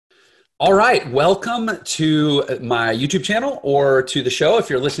All right. Welcome to my YouTube channel or to the show. If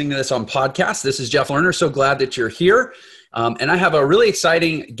you're listening to this on podcast, this is Jeff Lerner. So glad that you're here. And I have a really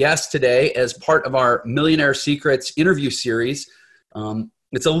exciting guest today as part of our Millionaire Secrets interview series.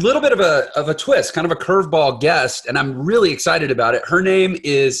 It's a little bit of a twist, kind of a curveball guest, and I'm really excited about it. Her name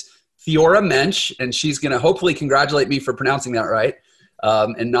is Theora Moench, and she's going to hopefully congratulate me for pronouncing that right.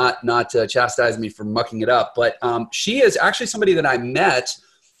 And not chastise me for mucking it up. But she is actually somebody that I met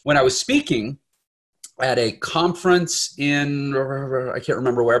when I was speaking at a conference in, I can't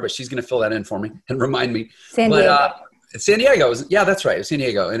remember where, but she's going to fill that in for me and remind me. San Diego. San Diego. Yeah, that's right. It was San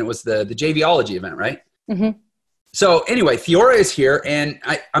Diego. And it was the JVology event, right? Mm-hmm. So anyway, Theora is here, and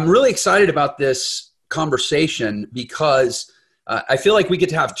I'm really excited about this conversation because I feel like we get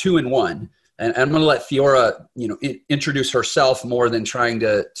to have two in one. And I'm going to let Theora, introduce herself more than trying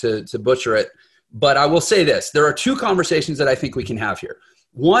to butcher it. But I will say this. There are two conversations that I think we can have here.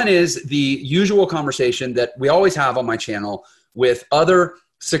 One is the usual conversation that we always have on my channel with other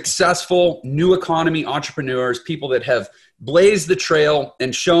successful new economy entrepreneurs, people that have blazed the trail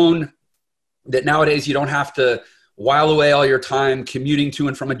and shown that nowadays you don't have to while away all your time commuting to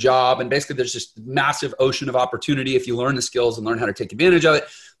and from a job. And basically there's just a massive ocean of opportunity if you learn the skills and learn how to take advantage of it.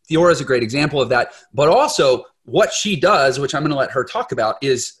 Theora is a great example of that. But also what she does, which I'm going to let her talk about,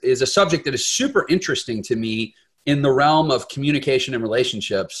 is a subject that is super interesting to me in the realm of communication and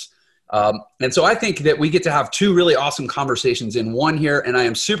relationships. And so I think that we get to have two really awesome conversations in one here. And I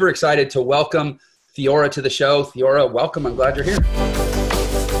am super excited to welcome Theora to the show. Theora, welcome. I'm glad you're here.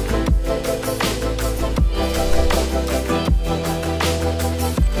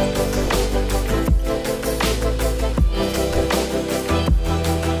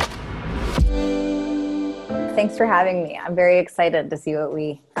 Thanks for having me. I'm very excited to see what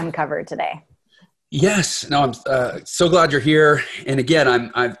we uncover today. Yes. No, I'm so glad you're here. And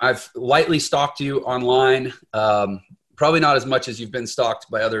again, I've lightly stalked you online. Probably not as much as you've been stalked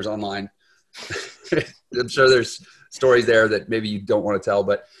by others online. I'm sure there's stories there that maybe you don't want to tell,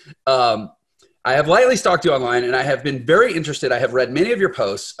 but I have lightly stalked you online, and I have been very interested. I have read many of your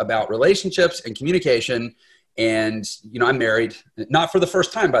posts about relationships and communication. And, I'm married, not for the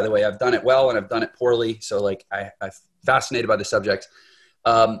first time, by the way. I've done it well and I've done it poorly. So I'm fascinated by the subject.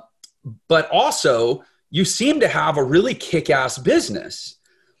 But also you seem to have a really kick-ass business.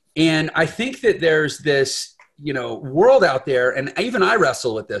 And I think that there's this, world out there, and even I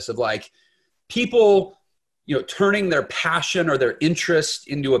wrestle with this, of people, turning their passion or their interest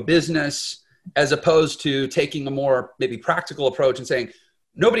into a business, as opposed to taking a more maybe practical approach and saying,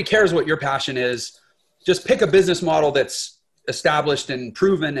 nobody cares what your passion is. Just pick a business model that's established and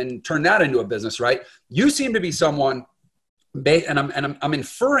proven and turn that into a business, right? You seem to be someone, and I'm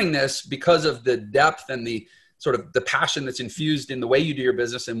inferring this because of the depth and the sort of the passion that's infused in the way you do your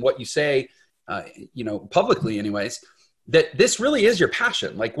business and what you say, publicly anyways, that this really is your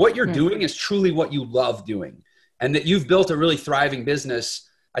passion. Like what you're doing is truly what you love doing, and that you've built a really thriving business,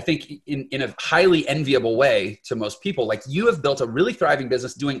 I think in a highly enviable way to most people. Like you have built a really thriving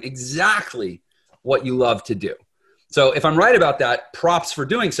business doing exactly what you love to do. So if I'm right about that, props for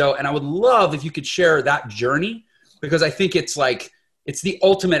doing so. And I would love if you could share that journey, because I think it's the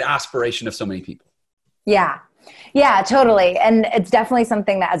ultimate aspiration of so many people. Yeah. Yeah, totally. And it's definitely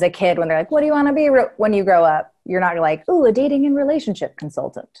something that as a kid, when they're like, what do you want to be when you grow up? You're not like, ooh, a dating and relationship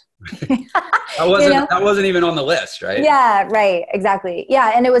consultant. That wasn't even on the list, right? Yeah, right. Exactly.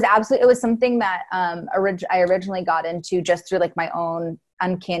 Yeah. And it was something that I originally got into just through my own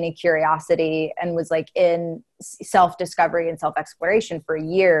uncanny curiosity, and was in self-discovery and self-exploration for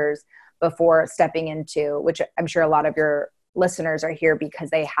years before stepping into, which I'm sure a lot of your listeners are here because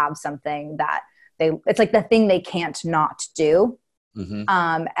they have something that it's the thing they can't not do. Mm-hmm.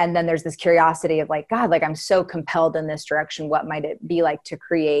 And then there's this curiosity of God, I'm so compelled in this direction. What might it be like to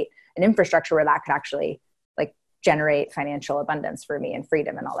create an infrastructure where that could actually generate financial abundance for me and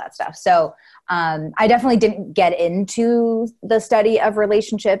freedom and all that stuff. So I definitely didn't get into the study of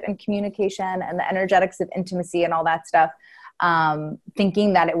relationship and communication and the energetics of intimacy and all that stuff,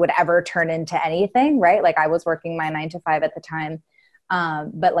 thinking that it would ever turn into anything, right? I was working my 9 to 5 at the time.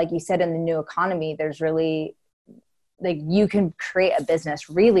 But like you said, in the new economy, there's really you can create a business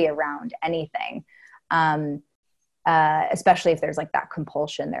really around anything, especially if there's that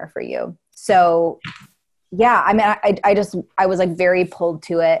compulsion there for you. So yeah, I mean, I was very pulled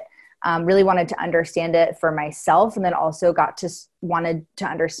to it, really wanted to understand it for myself. And then also wanted to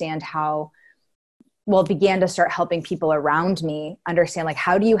understand began to start helping people around me understand,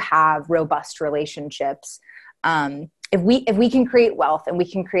 how do you have robust relationships? If we can create wealth and we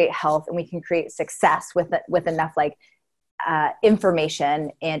can create health and we can create success with enough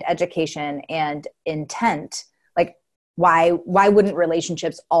information and education and intent, like why wouldn't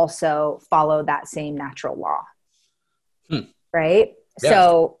relationships also follow that same natural law? Right. Yeah.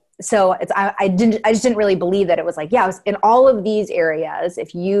 So it's, I just didn't really believe that it was like, yeah, it was in all of these areas.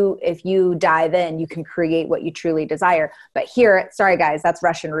 If you dive in, you can create what you truly desire. But here, sorry guys, that's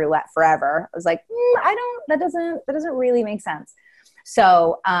Russian roulette forever. I was like, that doesn't really make sense.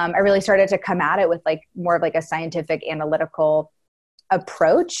 So I really started to come at it with like more of like a scientific analytical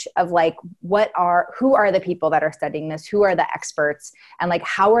approach of like, who are the people that are studying this? Who are the experts? And like,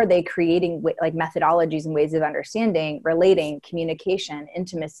 how are they creating like methodologies and ways of understanding, relating, communication,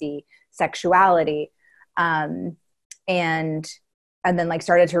 intimacy, sexuality. And then like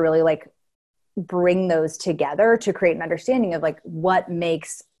started to really like bring those together to create an understanding of like what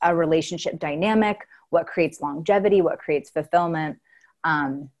makes a relationship dynamic, what creates longevity, what creates fulfillment.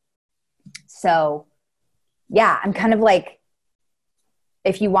 So yeah, I'm kind of like,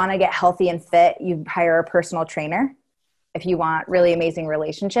 if you want to get healthy and fit, you hire a personal trainer. If you want really amazing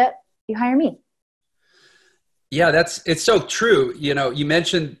relationship, you hire me. Yeah, it's so true. You know, you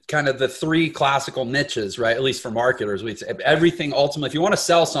mentioned kind of the three classical niches, right? At least for marketers, we say everything ultimately, if you want to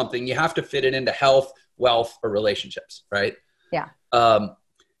sell something, you have to fit it into health, wealth, or relationships, right? Yeah.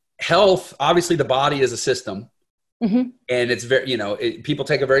 Health, obviously the body is a system. Mm-hmm. And it's very, people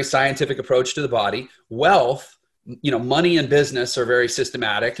take a very scientific approach to the body. Wealth, money and business are very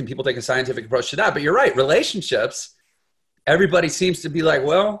systematic and people take a scientific approach to that. But you're right. Relationships, everybody seems to be like,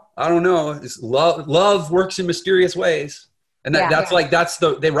 well, I don't know. Love works in mysterious ways. And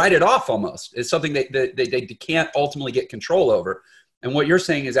they write it off almost. It's something they can't ultimately get control over. And what you're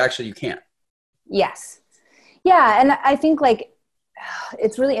saying is actually you can't. Yes. Yeah. And I think like,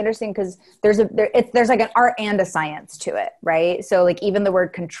 it's really interesting because there's like an art and a science to it, right? So like even the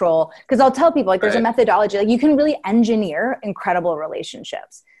word control, because I'll tell people like there's a methodology, like you can really engineer incredible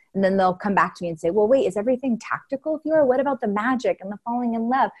relationships. And then they'll come back to me and say, well, wait, is everything tactical, Theora? What about the magic and the falling in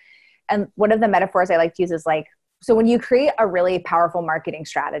love? And one of the metaphors I like to use is like, so when you create a really powerful marketing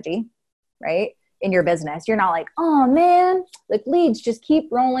strategy, right, in your business, you're not like, oh man, like leads just keep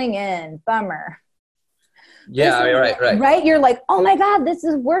rolling in, bummer. Yeah, right. You're like, oh my God, this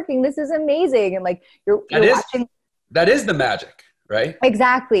is working. This is amazing. And like, you're watching. That is the magic, right?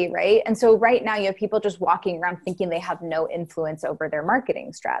 Exactly. Right. And so right now you have people just walking around thinking they have no influence over their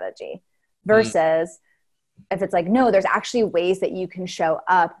marketing strategy versus if it's like, no, there's actually ways that you can show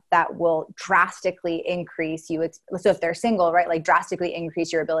up that will drastically increase you. So if they're single, right, like drastically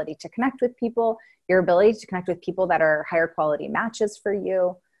increase your ability to connect with people, your ability to connect with people that are higher quality matches for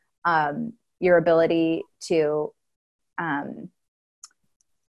you. Your ability to, and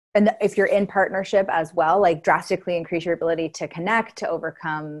if you're in partnership as well, like drastically increase your ability to connect, to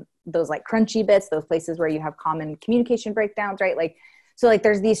overcome those like crunchy bits, those places where you have common communication breakdowns, right? Like, so like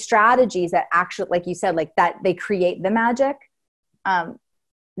there's these strategies that actually, like you said, like that they create the magic.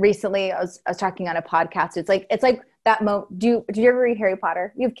 Recently I was talking on a podcast. It's like that moment. Do you ever read Harry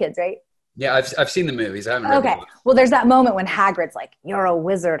Potter? You have kids, right? Yeah, I've seen the movies. I haven't read the books. Well, there's that moment when Hagrid's like, "You're a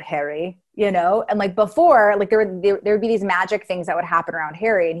wizard, Harry," and like before, like there would be these magic things that would happen around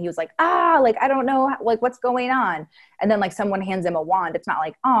Harry, and he was like, like I don't know, like what's going on, and then like someone hands him a wand. It's not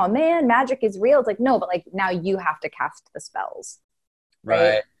like, oh man, magic is real. It's like no, but like now you have to cast the spells,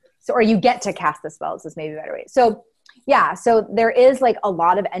 right? So, or you get to cast the spells is maybe a better way. So, yeah, so there is like a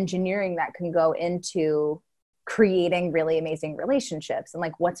lot of engineering that can go into creating really amazing relationships. And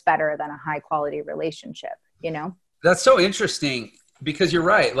like, what's better than a high quality relationship, That's so interesting because you're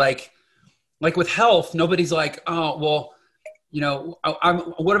right. Like with health, nobody's like, oh, well,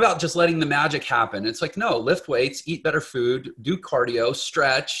 what about just letting the magic happen? It's like, no, lift weights, eat better food, do cardio,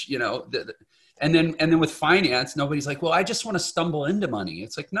 stretch, and then with finance, nobody's like, well, I just want to stumble into money.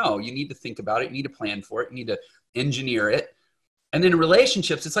 It's like, no, you need to think about it. You need to plan for it. You need to engineer it. And then in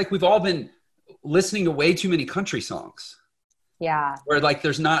relationships, it's like, we've all been listening to way too many country songs. Yeah. Where like,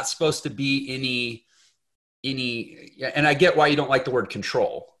 there's not supposed to be any, and I get why you don't like the word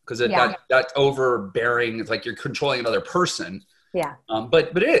control because that's overbearing. It's like you're controlling another person. Yeah.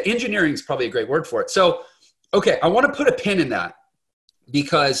 But engineering is probably a great word for it. So, okay. I want to put a pin in that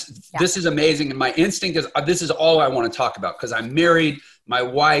because this is amazing. And my instinct is this is all I want to talk about because I'm married, my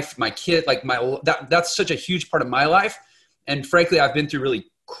wife, my kid, like that's such a huge part of my life. And frankly, I've been through really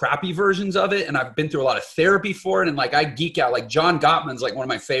crappy versions of it. And I've been through a lot of therapy for it. And like, I geek out, like John Gottman's like one of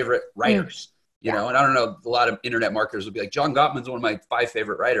my favorite writers, and I don't know, a lot of internet marketers would be like, John Gottman's one of my 5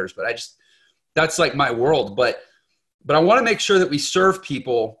 favorite writers, but that's like my world. But I want to make sure that we serve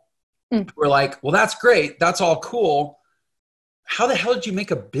people who are like, well, that's great. That's all cool. how the hell did you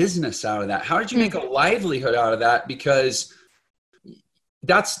make a business out of that? How did you make a livelihood out of that? Because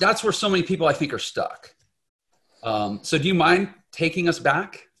that's where so many people I think are stuck. So do you mind taking us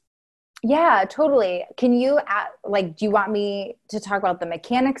back? Yeah, totally. Can you do you want me to talk about the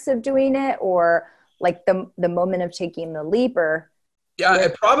mechanics of doing it, or like the moment of taking the leap? Or yeah,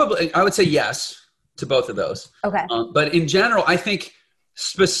 probably I would say yes to both of those. Okay. But in general, I think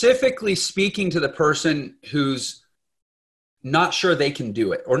specifically speaking to the person who's not sure they can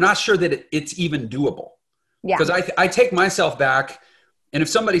do it or not sure that it's even doable. Yeah. Because I take myself back, and if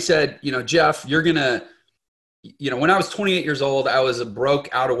somebody said, Jeff, you're going to, when I was 28 years old, I was a broke,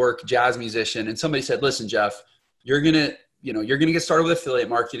 out of work jazz musician. And somebody said, listen, Jeff, you're going to get started with affiliate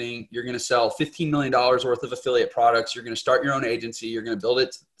marketing. You're going to sell $15 million worth of affiliate products. You're going to start your own agency. You're going to build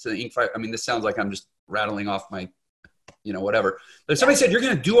it to the Inc. I mean, this sounds like I'm just rattling off my, whatever. But if somebody said, you're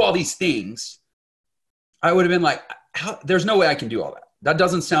going to do all these things, I would have been like, there's no way I can do all that. That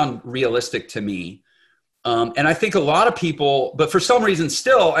doesn't sound realistic to me. And I think a lot of people, but for some reason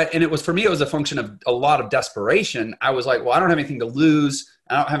still, and for me, it was a function of a lot of desperation. I was like, well, I don't have anything to lose.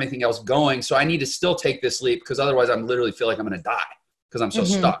 I don't have anything else going. So I need to still take this leap, because otherwise I'm literally feel like I'm going to die because I'm so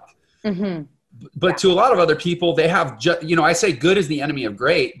stuck. Mm-hmm. But to a lot of other people, they have, I say good is the enemy of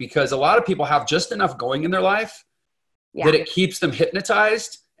great, because a lot of people have just enough going in their life that it keeps them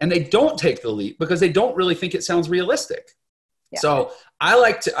hypnotized, and they don't take the leap because they don't really think it sounds realistic. Yeah. So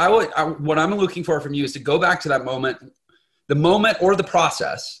what I'm looking for from you is to go back to that moment, the moment or the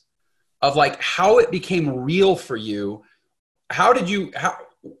process of like how it became real for you.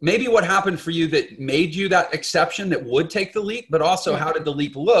 Maybe what happened for you that made you that exception that would take the leap, but also how did the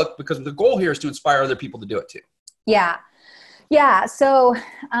leap look? Because the goal here is to inspire other people to do it too. Yeah. Yeah. So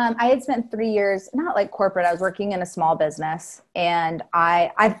I had spent 3 years, not like corporate, I was working in a small business, and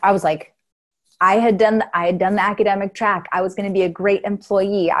I was like, I had done the academic track. I was going to be a great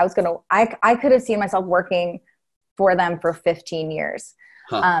employee. I could have seen myself working for them for 15 years.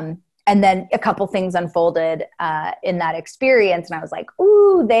 Huh. And then a couple things unfolded in that experience. And I was like,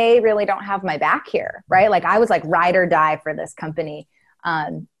 ooh, they really don't have my back here. Right. Like I was like ride or die for this company.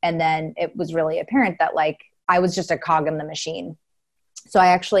 And then it was really apparent that like, I was just a cog in the machine. So I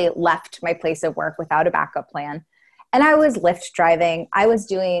actually left my place of work without a backup plan. And I was Lyft driving. I was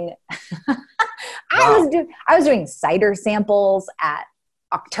doing, I was doing cider samples at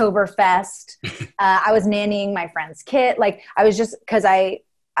Oktoberfest. I was nannying my friend's kid. Like I was just, because I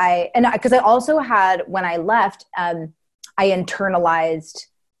also had, when I left, I internalized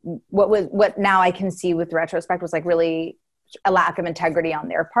what now I can see with retrospect was like really a lack of integrity on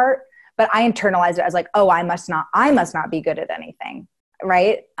their part. But I internalized it as like, oh, I must not be good at anything.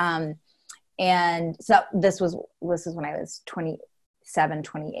 Right. And so this was when I was 27,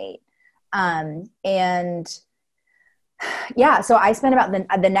 28. And yeah, so I spent about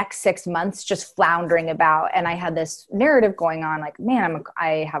the next 6 months just floundering about, and I had this narrative going on like, man,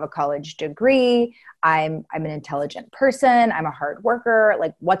 I have a college degree. I'm an intelligent person. I'm a hard worker.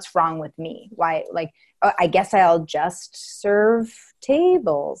 Like, what's wrong with me? Why? Like, I guess I'll just serve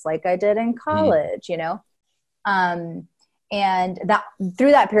tables like I did in college, And that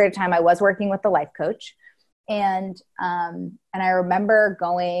through that period of time, I was working with the life coach. And I remember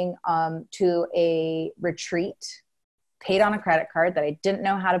going to a retreat, paid on a credit card that I didn't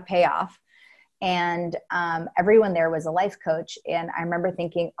know how to pay off. And everyone there was a life coach. And I remember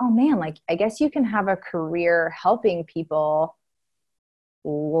thinking, oh man, like, I guess you can have a career helping people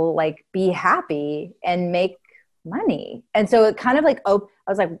like be happy and make money. And so it kind of like, I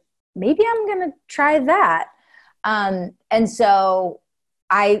was like, maybe I'm going to try that. And so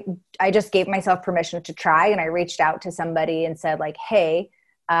I just gave myself permission to try, and I reached out to somebody and said like, hey,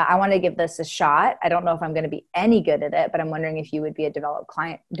 I want to give this a shot. I don't know if I'm going to be any good at it, but I'm wondering if you would be a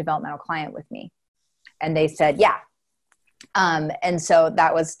developmental client with me. And they said, yeah. And so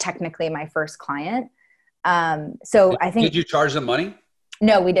that was technically my first client. Did you charge them money?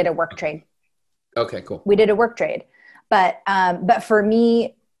 No, we did a work trade. Okay, cool. We did a work trade, but for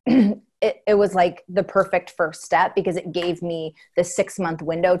me, it was like the perfect first step because it gave me the 6-month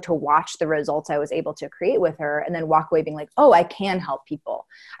window to watch the results I was able to create with her and then walk away being like, oh, I can help people.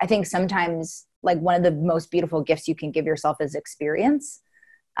 I think sometimes like one of the most beautiful gifts you can give yourself is experience.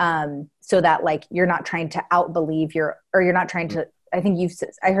 So that like, you're not trying to outbelieve you're not trying to, I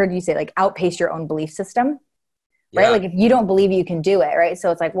heard you say like outpace your own belief system, right? Yeah. Like if you don't believe you can do it, right? So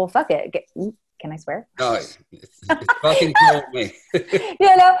it's like, well, fuck it. Can I swear? No, it's fucking cool with me.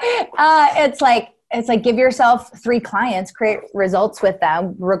 It's like give yourself 3 clients, create results with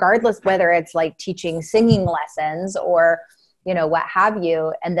them, regardless whether it's like teaching singing lessons or, what have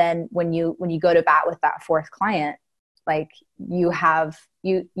you. And then when you go to bat with that 4th client, like you have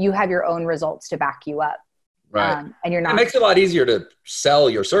your own results to back you up. Right. And you're not. It makes it a lot easier to sell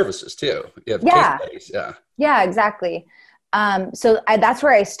your services too. You have case studies. Yeah. Yeah, exactly. That's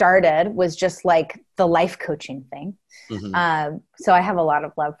where I started, was just like the life coaching thing. Mm-hmm. So I have a lot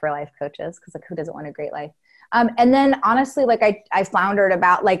of love for life coaches, because like, who doesn't want a great life? And then honestly, like I floundered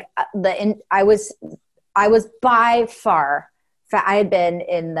about like I was by far, I had been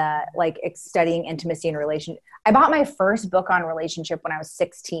in the like studying intimacy and relationship. I bought my first book on relationship when I was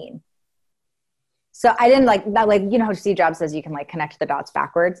 16. So I didn't like that, like, you know how Steve Jobs says you can like connect the dots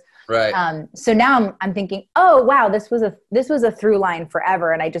backwards. Right. So now I'm thinking, oh wow, this was a through line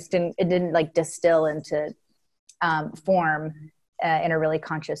forever. And it didn't like distill into form in a really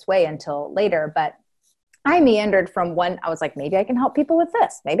conscious way until later. But I meandered from one, I was like, maybe I can help people with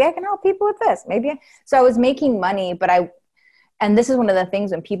this. Maybe I can help people with this. So I was making money, and this is one of the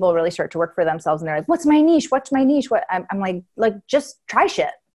things when people really start to work for themselves and they're like, what's my niche? I'm like, just try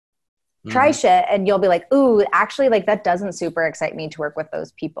shit. Try shit, and you'll be like, ooh, actually, like that doesn't super excite me to work with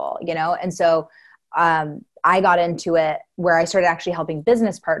those people, you know? And so I got into it where I started actually helping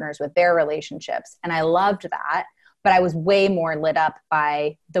business partners with their relationships. And I loved that, but I was way more lit up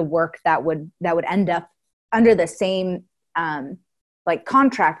by the work that would end up under the same like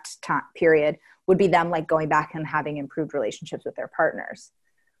contract period, would be them like going back and having improved relationships with their partners.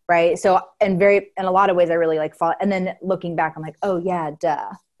 Right. So, in a lot of ways I really like fall. And then looking back, I'm like, oh yeah,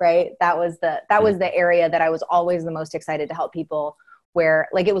 duh. Right. That was the area that I was always the most excited to help people, where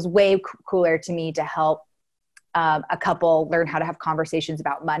like, it was way cooler to me to help a couple learn how to have conversations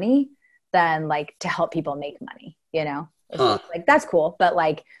about money than like to help people make money, you know? Like, that's cool. But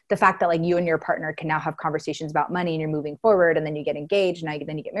like the fact that like you and your partner can now have conversations about money and you're moving forward, and then you get engaged, and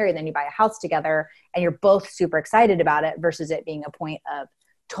then you get married, then you buy a house together, and you're both super excited about it, versus it being a point of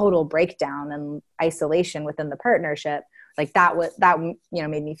total breakdown and isolation within the partnership. Like that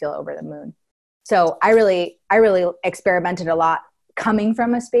made me feel over the moon. So I really experimented a lot coming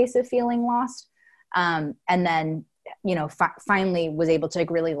from a space of feeling lost. And then, finally was able to like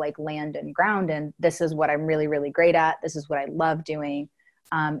really like land and ground. And this is what I'm really, really great at. This is what I love doing.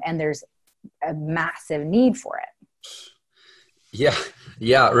 And there's a massive need for it.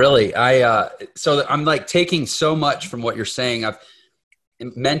 Yeah, really. So I'm like taking so much from what you're saying. I've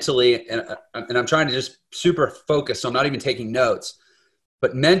mentally, and I'm trying to just super focus, so I'm not even taking notes,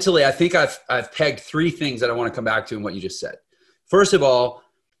 but mentally, I think I've pegged three things that I want to come back to in what you just said. First of all,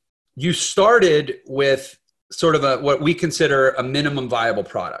 you started with sort of what we consider a minimum viable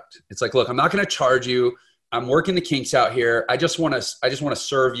product. It's like, look, I'm not going to charge you. I'm working the kinks out here. I just want to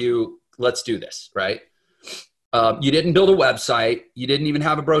serve you. Let's do this. Right. You didn't build a website. You didn't even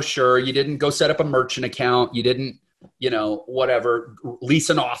have a brochure. You didn't go set up a merchant account. You didn't,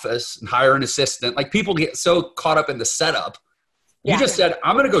 lease an office and hire an assistant. Like, people get so caught up in the setup. You just said,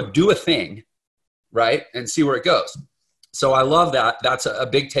 I'm going to go do a thing, right? And see where it goes. So I love that. That's a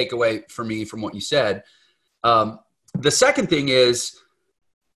big takeaway for me from what you said. The second thing is,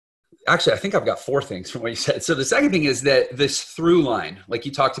 actually, I think I've got four things from what you said. So the second thing is that this through line, like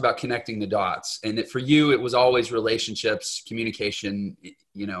you talked about connecting the dots, and that for you, it was always relationships, communication,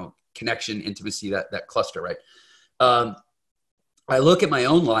 connection, intimacy, that cluster, right? I look at my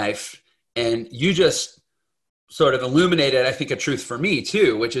own life, and you just sort of illuminated, I think, a truth for me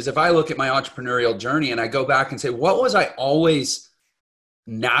too, which is, if I look at my entrepreneurial journey and I go back and say, what was I always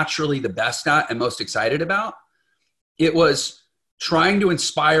naturally the best at and most excited about? It was trying to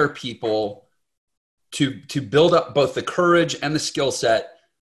inspire people to build up both the courage and the skill set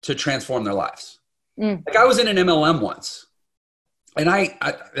to transform their lives. Like, I was in an MLM once, and I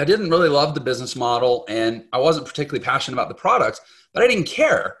didn't really love the business model, and I wasn't particularly passionate about the products, but I didn't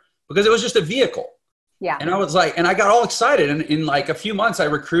care, because it was just a vehicle. Yeah. And I was like, and I got all excited. And in like a few months, I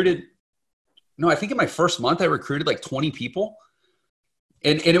think in my first month, I recruited like 20 people.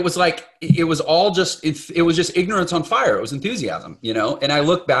 And it was like, it was just ignorance on fire. It was enthusiasm, and I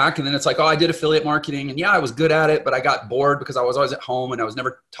look back, and then it's like, oh, I did affiliate marketing, and yeah, I was good at it, but I got bored because I was always at home and I was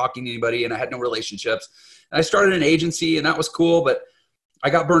never talking to anybody, and I had no relationships. And I started an agency, and that was cool, but I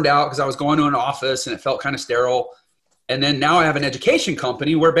got burned out because I was going to an office and it felt kind of sterile. And then now I have an education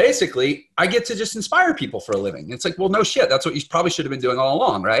company where basically I get to just inspire people for a living. It's like, well, no shit. That's what you probably should have been doing all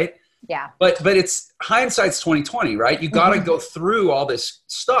along. Right. Yeah. But it's hindsight's 2020, right? You got to go through all this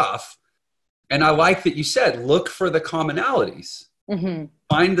stuff. And I like that you said, look for the commonalities,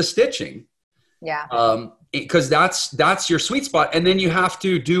 find the stitching. Yeah. Because that's your sweet spot. And then you have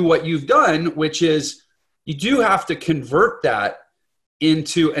to do what you've done, which is you do have to convert that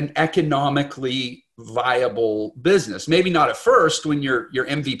into an economically viable business. Maybe not at first when you're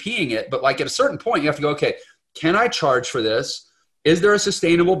MVPing it, but like at a certain point you have to go, okay, can I charge for this? Is there a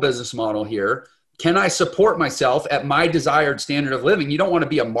sustainable business model here? Can I support myself at my desired standard of living? You don't want to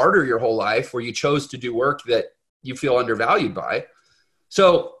be a martyr your whole life where you chose to do work that you feel undervalued by.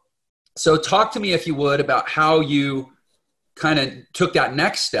 So talk to me, if you would, about how you kind of took that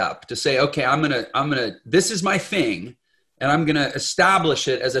next step to say, okay, I'm going to, this is my thing, and I'm going to establish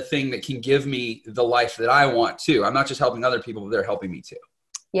it as a thing that can give me the life that I want too. I'm not just helping other people, but they're helping me too.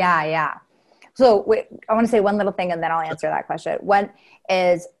 Yeah. Yeah. So I want to say one little thing and then I'll answer that question. One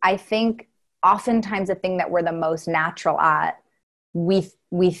is, I think oftentimes the thing that we're the most natural at, we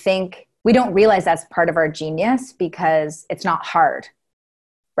think we don't realize that's part of our genius because it's not hard,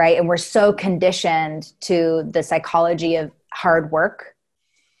 right? And we're so conditioned to the psychology of hard work,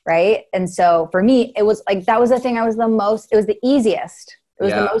 right? And so for me, it was like, that was the thing it was the easiest. It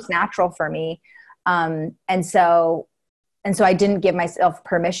was the most natural for me. And so I didn't give myself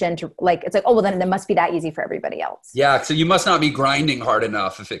permission to like, it's like, oh, well then it must be that easy for everybody else. Yeah. So you must not be grinding hard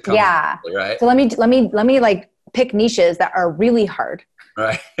enough if it comes. Yeah. Quickly, right. So let me like pick niches that are really hard.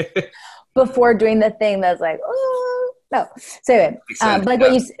 Right. Before doing the thing that's like, oh no. So anyway,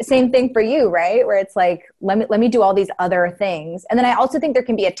 but same thing for you, right? Where it's like, let me do all these other things. And then I also think there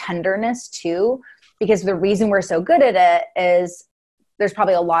can be a tenderness too, because the reason we're so good at it is there's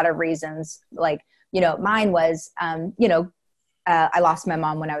probably a lot of reasons. Like, mine was, I lost my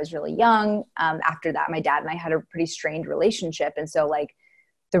mom when I was really young. After that, my dad and I had a pretty strained relationship. And so like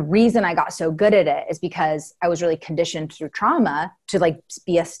the reason I got so good at it is because I was really conditioned through trauma to like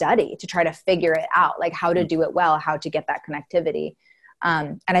be a study, to try to figure it out, like how to do it well, how to get that connectivity.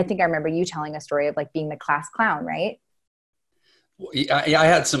 And I think I remember you telling a story of like being the class clown, right? I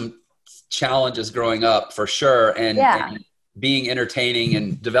had some challenges growing up for sure. And being entertaining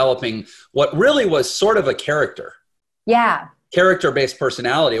and developing what really was sort of a character-based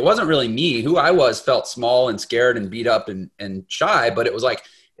personality. It wasn't really me. Who I was felt small and scared and beat up and shy, but it was like,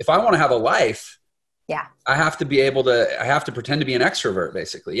 if I want to have a life, I have to pretend to be an extrovert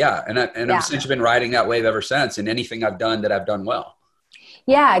basically. Yeah. And I've essentially been riding that wave ever since, in anything I've done that I've done well.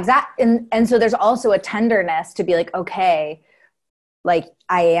 Yeah, exactly. And so there's also a tenderness to be like, okay, like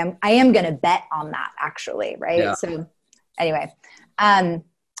I am going to bet on that actually. Right. Yeah. So anyway,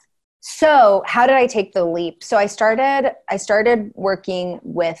 so how did I take the leap? So I started working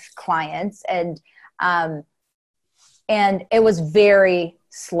with clients and it was very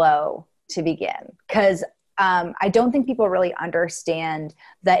slow to begin because I don't think people really understand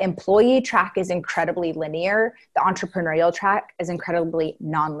the employee track is incredibly linear. The entrepreneurial track is incredibly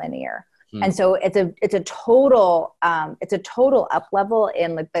nonlinear. And so it's a total up level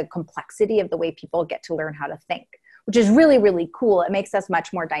in like the complexity of the way people get to learn how to think, which is really, really cool. It makes us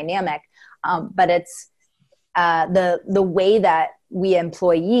much more dynamic. But it's the way that we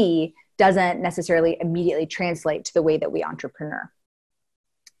employee doesn't necessarily immediately translate to the way that we entrepreneur.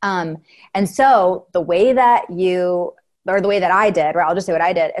 And so the way that the way that I did, or I'll just say what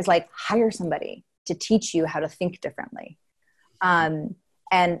I did, is like hire somebody to teach you how to think differently. And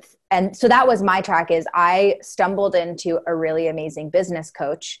so that was my track. Is I stumbled into a really amazing business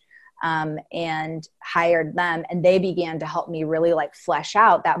coach and hired them, and they began to help me really like flesh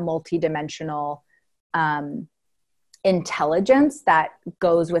out that multidimensional intelligence that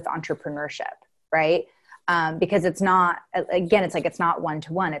goes with entrepreneurship, right? Because it's not, again, it's like, it's not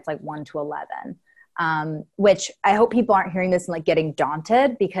 1-to-1, it's like 1-to-11, which I hope people aren't hearing this and like getting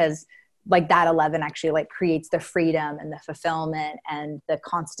daunted, because like that 11 actually like creates the freedom and the fulfillment and the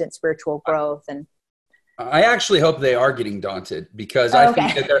constant spiritual growth. And I actually hope they are getting daunted, because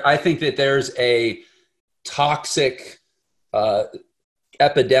I think that there's a toxic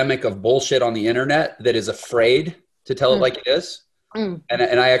epidemic of bullshit on the internet that is afraid to tell it like it is. And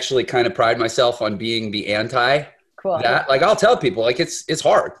I actually kind of pride myself on being the anti that. Like I'll tell people like it's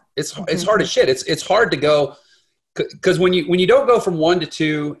hard. It's hard as shit. It's hard to go, because when you don't go from 1 to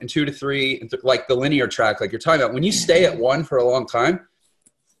 2 and 2 to 3 and like the linear track like you're talking about, when you stay at 1 for a long time,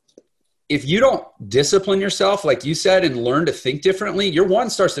 if you don't discipline yourself, like you said, and learn to think differently, your 1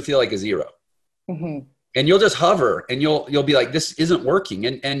 starts to feel like a 0. And you'll just hover and you'll be like, this isn't working.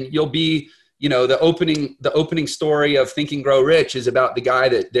 And you'll be, the opening story of Think and Grow Rich is about the guy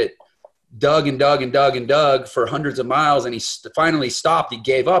that dug and dug and dug and dug for hundreds of miles. And he finally stopped. He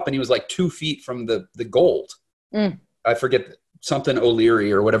gave up and he was like 2 feet from the gold. I forget, something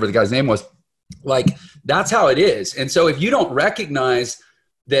O'Leary or whatever the guy's name was. Like, that's how it is. And so if you don't recognize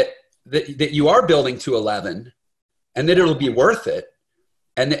that you are building to 11 and that it'll be worth it.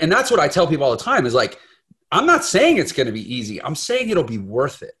 And that's what I tell people all the time is like, I'm not saying it's going to be easy. I'm saying it'll be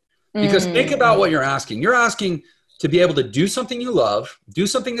worth it. Because think about what you're asking. You're asking to be able to do something you love, do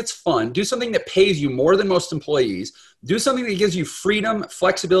something that's fun, do something that pays you more than most employees, do something that gives you freedom,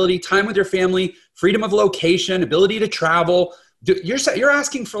 flexibility, time with your family, freedom of location, ability to travel. You're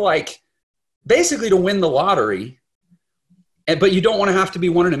asking for like basically to win the lottery, but you don't want to have to be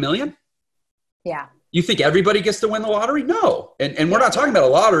one in a million? Yeah. You think everybody gets to win the lottery? No. And we're not talking about a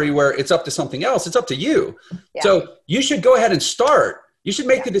lottery where it's up to something else. It's up to you. Yeah. So you should go ahead and start. You should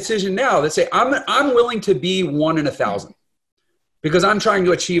make the decision now that say, I'm willing to be 1 in 1,000 because I'm trying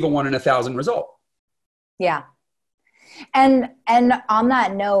to achieve a 1 in 1,000 result. Yeah. And on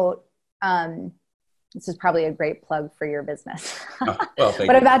that note, this is probably a great plug for your business. Oh, well, thank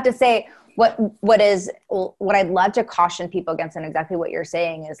but you. I'm about to say what I'd love to caution people against, and exactly what you're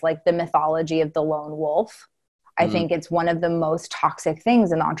saying, is like the mythology of the lone wolf. I think it's one of the most toxic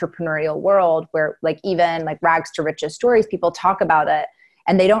things in the entrepreneurial world, where like even like rags to riches stories, people talk about it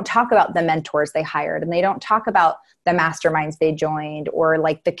and they don't talk about the mentors they hired, and they don't talk about the masterminds they joined, or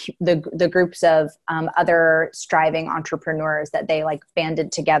like the groups of other striving entrepreneurs that they like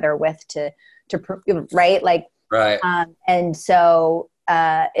banded together with to right. Like, right. And so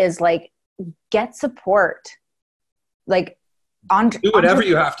is like, get support, like do whatever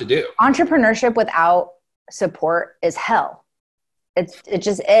you have to do. Entrepreneurship without support is hell. It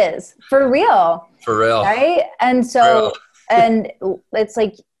just is, for real. Right. And so, and it's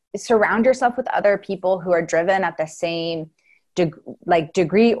like, surround yourself with other people who are driven at the same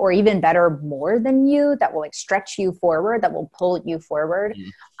degree, or even better, more than you, that will like stretch you forward, that will pull you forward.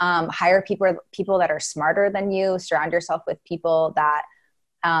 Hire people that are smarter than you. Surround yourself with people that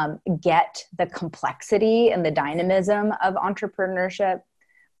get the complexity and the dynamism of entrepreneurship.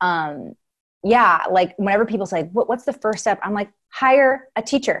 Like whenever people say, what's the first step? I'm like, hire a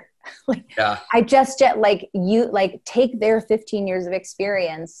teacher. I just like you, like take their 15 years of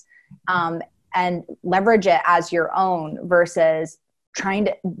experience, and leverage it as your own, versus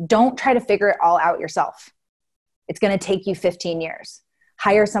don't try to figure it all out yourself. It's going to take you 15 years.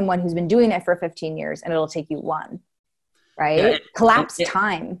 Hire someone who's been doing it for 15 years and it'll take you 1. Right? Collapse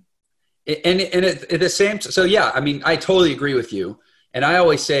time. And at the same, so yeah, I mean, I totally agree with you. And I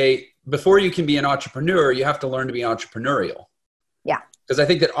always say, before you can be an entrepreneur, you have to learn to be entrepreneurial. Yeah. Because I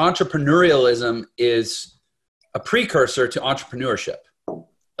think that entrepreneurialism is a precursor to entrepreneurship.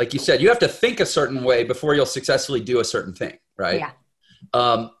 Like you said, you have to think a certain way before you'll successfully do a certain thing. Right. Yeah.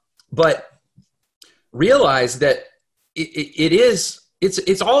 But realize that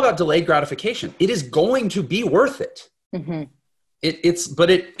it's all about delayed gratification. It is going to be worth it. Mm-hmm. But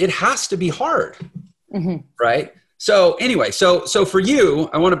it has to be hard. Mm-hmm. Right. So anyway, so for you,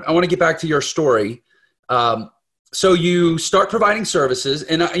 I want to get back to your story. So you start providing services,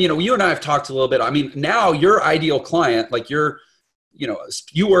 and you and I have talked a little bit. I mean, now your ideal client, like you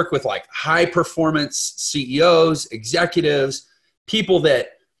work with like high performance CEOs, executives, people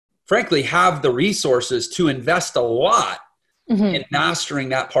that frankly have the resources to invest a lot in mastering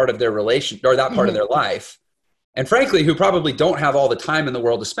that part of their relation, or that part of their life. And frankly, who probably don't have all the time in the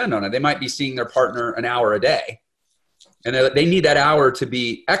world to spend on it. They might be seeing their partner an hour a day, and they need that hour to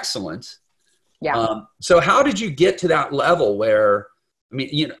be excellent. Yeah. So how did you get to that level where, I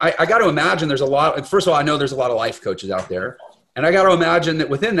mean, I got to imagine there's a lot, first of all, I know there's a lot of life coaches out there, and I got to imagine that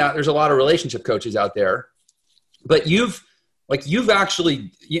within that, there's a lot of relationship coaches out there, but you've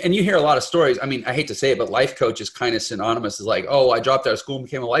actually, and you hear a lot of stories. I mean, I hate to say it, but life coach is kind of synonymous as like, oh, I dropped out of school and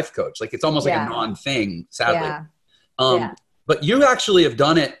became a life coach. Like it's almost like a non-thing, sadly. Yeah. But you actually have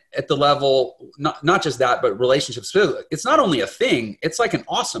done it at the level, not just that, but relationships. It's not only a thing, it's like an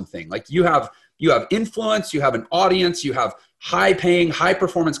awesome thing. Like you have influence, you have an audience, you have high paying, high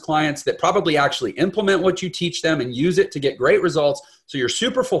performance clients that probably actually implement what you teach them and use it to get great results. So you're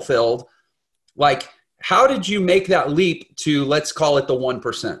super fulfilled. Like, how did you make that leap to, let's call it the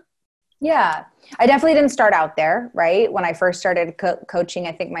 1%? Yeah, I definitely didn't start out there, right? When I first started coaching,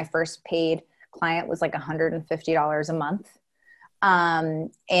 I think my first paid client was like $150 a month.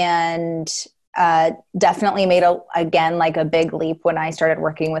 Definitely made a big leap when I started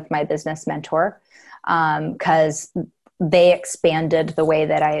working with my business mentor, because they expanded the way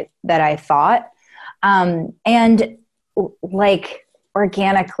that I thought, and like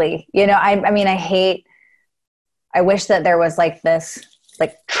organically, I wish that there was like this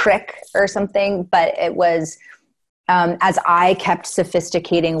like trick or something, but it was, as I kept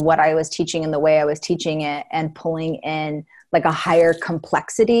sophisticating what I was teaching and the way I was teaching it, and pulling in like a higher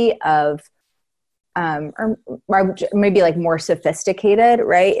complexity of, or maybe like more sophisticated,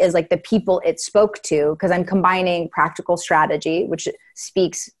 right, is like the people it spoke to, because I'm combining practical strategy, which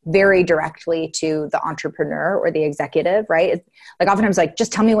speaks very directly to the entrepreneur or the executive, right? It's like oftentimes like,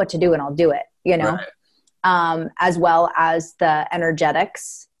 just tell me what to do and I'll do it, Right. as well as the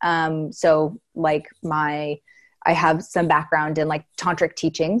energetics. So like I have some background in like tantric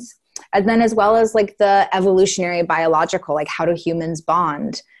teachings, and then as well as like the evolutionary biological, like how do humans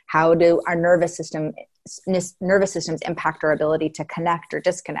bond? How do our nervous systems impact our ability to connect or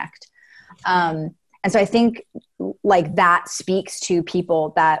disconnect? And so I think like that speaks to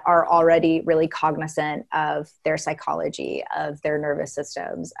people that are already really cognizant of their psychology, of their nervous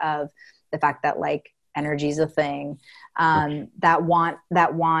systems, of the fact that like energy is a thing, that want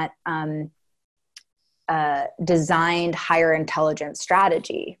designed higher intelligence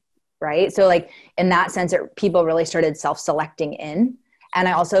strategy, right? So like in that sense, people really started self-selecting in. And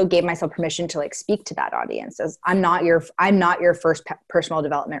I also gave myself permission to like speak to that audience as I'm not your first personal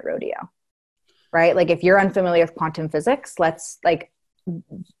development rodeo, right? Like if you're unfamiliar with quantum physics, let's like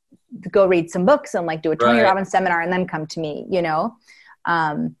go read some books and like do a Tony Robbins seminar and then come to me, you know?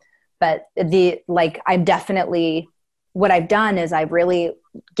 But what I've done is I've really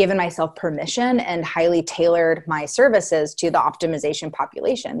given myself permission and highly tailored my services to the optimization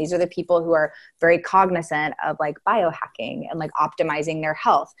population. These are the people who are very cognizant of like biohacking and like optimizing their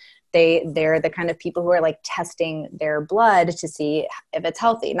health. They're the kind of people who are like testing their blood to see if it's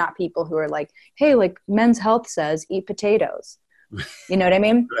healthy, not people who are like, hey, like Men's Health says eat potatoes. You know what I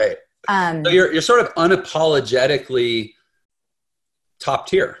mean? Right. So you're sort of unapologetically top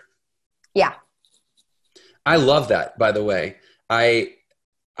tier. Yeah. I love that, by the way.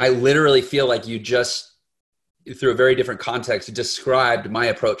 I literally feel like you just, through a very different context, described my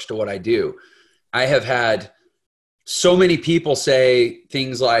approach to what I do. I have had so many people say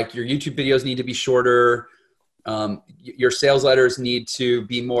things like your YouTube videos need to be shorter. Your sales letters need to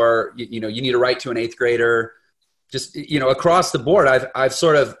be more, you need to write to an 8th grader. Just, across the board, I've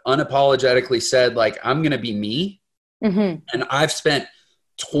sort of unapologetically said like, I'm going to be me. Mm-hmm. And I've spent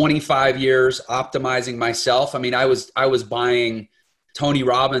 25 years optimizing myself. I mean, I was buying Tony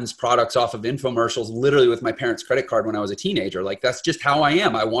Robbins products off of infomercials literally with my parents' credit card when I was a teenager. Like, that's just how I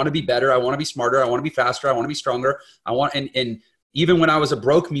am. I want to be better. I want to be smarter. I want to be faster. I want to be stronger. And even when I was a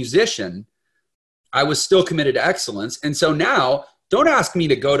broke musician, I was still committed to excellence. And so now don't ask me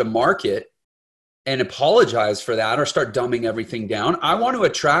to go to market and apologize for that or start dumbing everything down. I want to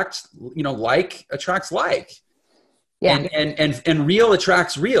attract, like attracts like. Yeah. And real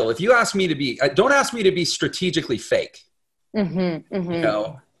attracts real. If you ask me to be, don't ask me to be strategically fake. Mm-hmm,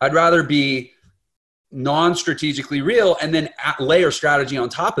 mm-hmm. I'd rather be non-strategically real and then layer strategy on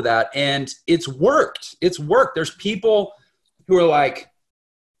top of that. And it's worked. There's people who are like,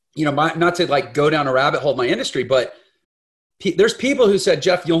 not to like go down a rabbit hole in my industry, but there's people who said,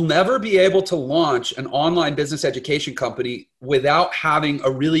 Jeff, you'll never be able to launch an online business education company without having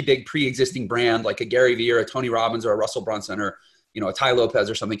a really big pre-existing brand like a Gary Vee or a Tony Robbins or a Russell Brunson or, a Ty Lopez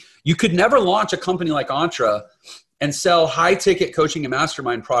or something. You could never launch a company like Entre and sell high ticket coaching and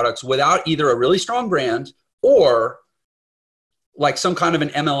mastermind products without either a really strong brand or like some kind of an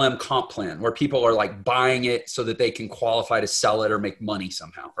MLM comp plan where people are like buying it so that they can qualify to sell it or make money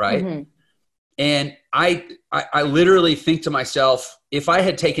somehow. Right. Mm-hmm. And I literally think to myself, if I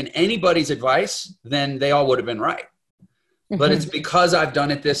had taken anybody's advice, then they all would have been right. Mm-hmm. But it's because I've done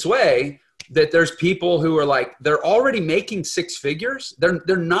it this way that there's people who are like, they're already making 6 figures. They're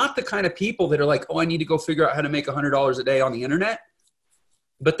not the kind of people that are like, oh, I need to go figure out how to make $100 a day on the internet.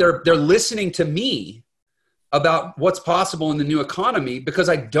 But they're listening to me about what's possible in the new economy because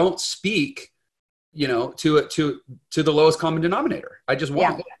I don't speak, to the lowest common denominator. I just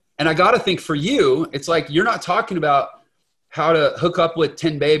want. Yeah. And I got to think for you, it's like, you're not talking about how to hook up with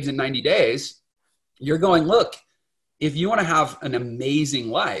 10 babes in 90 days. You're going, look, if you want to have an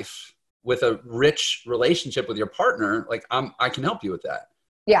amazing life with a rich relationship with your partner, like I can help you with that.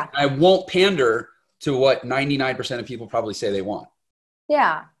 Yeah. I won't pander to what 99% of people probably say they want.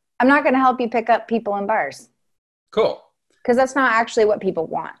 Yeah. I'm not going to help you pick up people in bars. Cool. Because that's not actually what people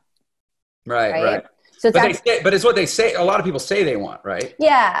want. Right. So but it's what they say. A lot of people say they want, right?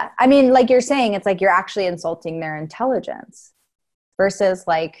 Yeah. I mean, like you're saying, it's like you're actually insulting their intelligence versus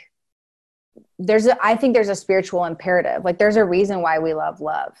like I think there's a spiritual imperative. Like there's a reason why we love.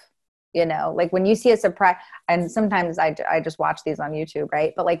 Like when you see a surprise, and sometimes I just watch these on YouTube,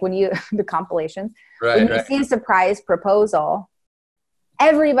 right? But like when the compilations, when you see a surprise proposal,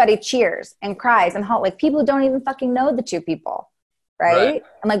 everybody cheers and cries and like people don't even fucking know the two people, right?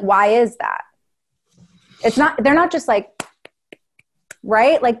 And like, why is that? They're not just like,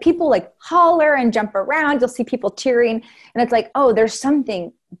 right? Like people like holler and jump around. You'll see people cheering. And it's like, oh, there's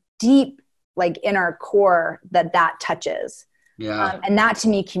something deep like in our core that touches. Yeah. And that to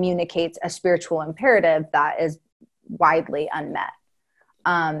me communicates a spiritual imperative that is widely unmet.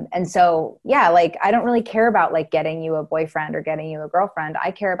 And so, yeah, like, I don't really care about like getting you a boyfriend or getting you a girlfriend.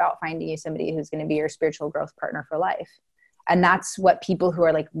 I care about finding you somebody who's going to be your spiritual growth partner for life. And that's what people who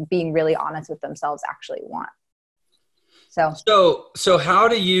are like being really honest with themselves actually want. So how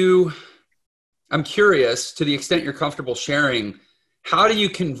do you, I'm curious, to the extent you're comfortable sharing, how do you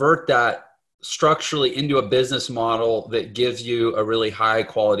convert that structurally into a business model that gives you a really high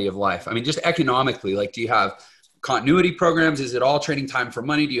quality of life? I mean, just economically, like, do you have continuity programs? Is it all trading time for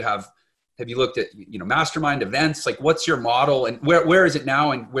money? Have you looked at, mastermind events? Like, what's your model, and where is it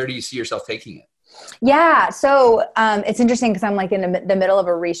now, and where do you see yourself taking it? Yeah. So it's interesting because I'm like in the middle of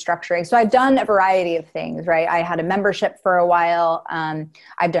a restructuring. So I've done a variety of things, right? I had a membership for a while.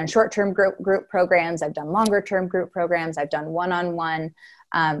 I've done short-term group programs. I've done longer-term group programs. I've done one-on-one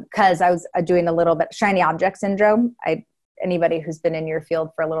because I was doing a little bit shiny object syndrome. Anybody who's been in your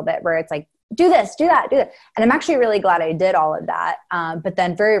field for a little bit, where it's like, do this, do that, do that. And I'm actually really glad I did all of that. But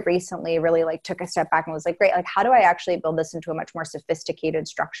then very recently really like took a step back and was like, great, like, how do I actually build this into a much more sophisticated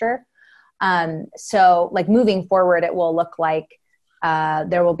structure? So like moving forward, it will look like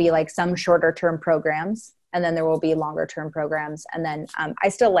there will be like some shorter term programs, and then there will be longer term programs. And then I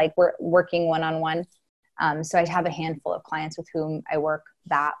still like working one-on-one. So I have a handful of clients with whom I work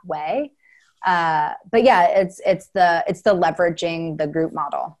that way. But yeah, it's the leveraging the group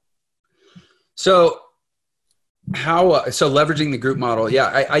model. So leveraging the group model.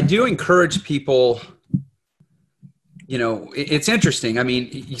 Yeah, I do encourage people. It's interesting. I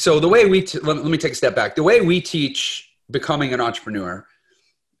mean, so the way let me take a step back. The way we teach becoming an entrepreneur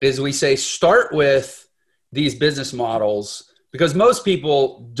is we say, start with these business models, because most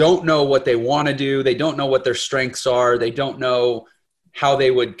people don't know what they want to do. They don't know what their strengths are. They don't know how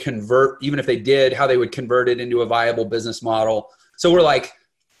they would convert, even if they did, how they would convert it into a viable business model. So we're like,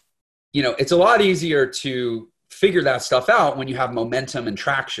 it's a lot easier to figure that stuff out when you have momentum and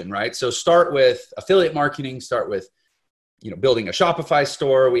traction, right? So start with affiliate marketing, start with building a Shopify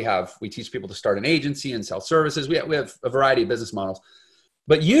store. We teach people to start an agency and sell services. We have a variety of business models,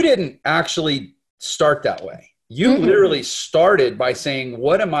 but you didn't actually start that way. You literally started by saying,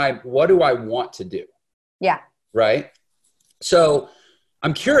 what do I want to do? Yeah. Right. So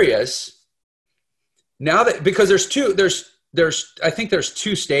I'm curious now that, because I think there's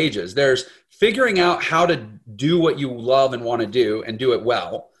two stages. There's figuring out how to do what you love and want to do and do it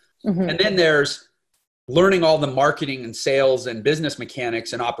well. Mm-hmm. And then there's learning all the marketing and sales and business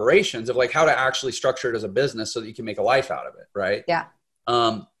mechanics and operations of like how to actually structure it as a business so that you can make a life out of it. Right. Yeah.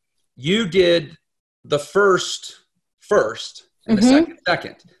 You did the first and the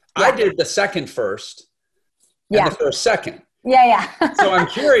second. Yeah. I did the second first and the first second. Yeah. So I'm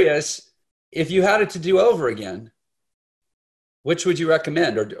curious, if you had it to do over again, which would you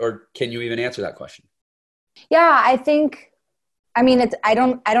recommend? Or can you even answer that question? Yeah, I think, I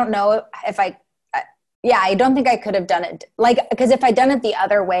don't know if I don't think I could have done it because if I'd done it the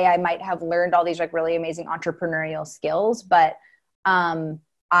other way, I might have learned all these like really amazing entrepreneurial skills, but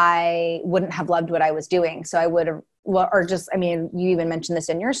I wouldn't have loved what I was doing. So I would have, you even mentioned this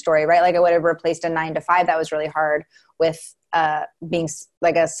in your story, right? Like I would have replaced a 9-to-5 that was really hard with being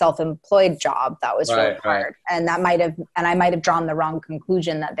like a self-employed job that was really hard. And I might have drawn the wrong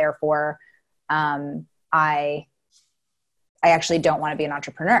conclusion that therefore I actually don't want to be an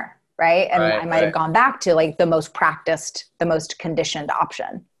entrepreneur. Right. And I might have gone back to like the most practiced, the most conditioned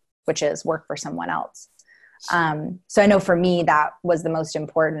option, which is work for someone else. So I know for me, that was the most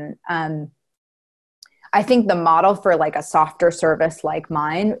important. I think the model for like a softer service like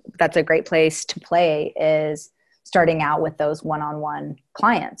mine, that's a great place to play, is starting out with those one-on-one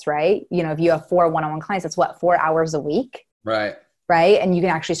clients, right? If you have 4 one-on-one clients, that's 4 hours a week. Right. Right. And you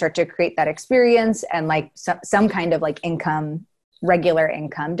can actually start to create that experience and like some kind of like income, regular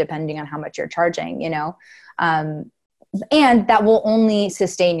income, depending on how much you're charging, and that will only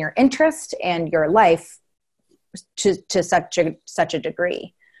sustain your interest and your life to such a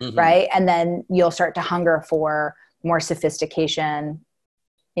degree. Mm-hmm. Right. And then you'll start to hunger for more sophistication,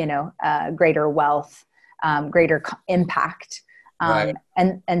 greater wealth, greater impact. And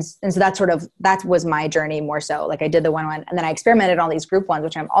so that was my journey more so. Like I did the one-on-one, and then I experimented on these group ones,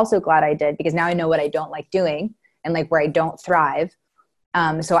 which I'm also glad I did, because now I know what I don't like doing and like where I don't thrive.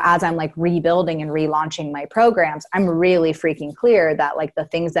 So as I'm like rebuilding and relaunching my programs, I'm really freaking clear that like the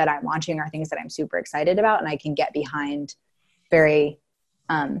things that I'm launching are things that I'm super excited about and I can get behind very,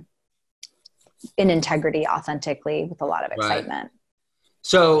 in integrity, authentically, with a lot of excitement. Right.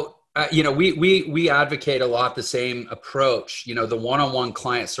 So, we advocate a lot the same approach, the one-on-one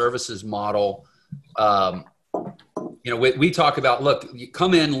client services model. We talk about, look, you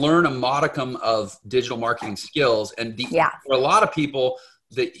come in, learn a modicum of digital marketing skills. And for a lot of people,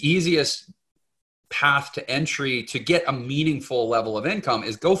 the easiest path to entry to get a meaningful level of income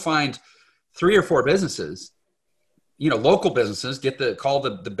is go find 3 or 4 businesses, local businesses, call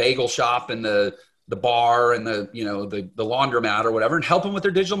the bagel shop and the bar and the laundromat or whatever, and help them with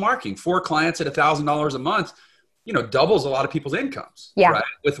their digital marketing. 4 clients at $1,000 a month, doubles a lot of people's incomes, right?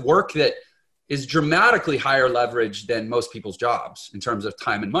 With work that is dramatically higher leverage than most people's jobs in terms of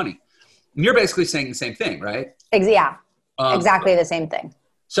time and money. And you're basically saying the same thing, right? Yeah, exactly the same thing.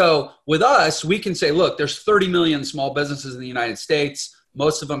 So with us, we can say, look, there's 30 million small businesses in the United States.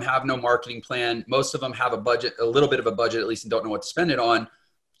 Most of them have no marketing plan. Most of them have a budget, a little bit of a budget, at least, and don't know what to spend it on.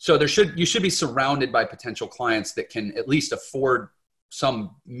 So you should be surrounded by potential clients that can at least afford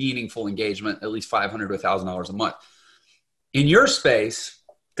some meaningful engagement, at least $500 to $1,000 a month. In your space,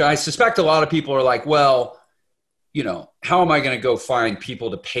 I suspect a lot of people are like, well, how am I going to go find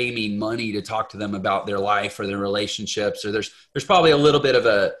people to pay me money to talk to them about their life or their relationships? Or there's probably a little bit of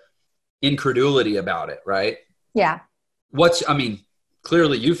a incredulity about it, right? Yeah.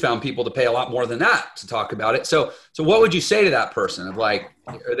 Clearly you found people to pay a lot more than that to talk about it. So what would you say to that person of like,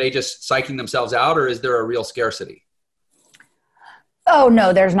 are they just psyching themselves out, or is there a real scarcity? Oh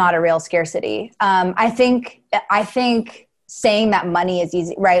no, there's not a real scarcity. I think saying that money is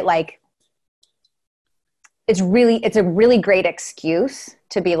easy, right? Like it's a really great excuse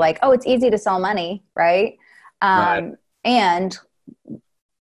to be like, oh, it's easy to sell money. Right. Right. And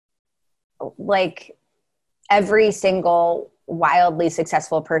like every single wildly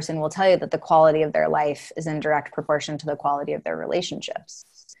successful person will tell you that the quality of their life is in direct proportion to the quality of their relationships.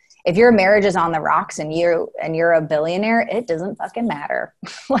 If your marriage is on the rocks and you're a billionaire, it doesn't fucking matter.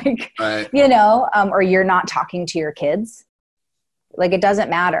 Like, right. Or you're not talking to your kids, like it doesn't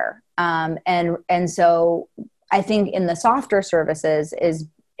matter. And so I think in the softer services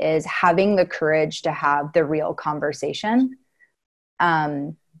is having the courage to have the real conversation,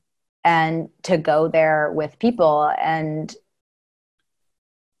 and to go there with people. And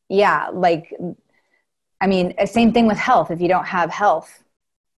yeah, like, I mean, same thing with health. If you don't have health,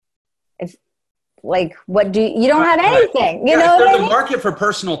 you don't have anything, you know? If there's a market for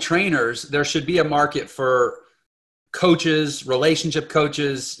personal trainers, there should be a market for coaches, relationship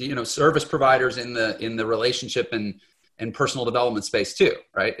coaches, service providers in the relationship and personal development space too,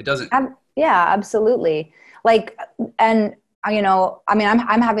 right? It doesn't. Yeah, absolutely. Like, and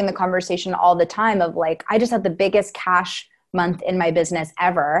I'm having the conversation all the time of like, I just had the biggest cash month in my business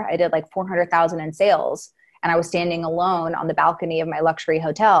ever. I did like 400,000 in sales, and I was standing alone on the balcony of my luxury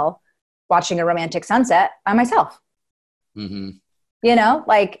hotel watching a romantic sunset by myself. Mm-hmm.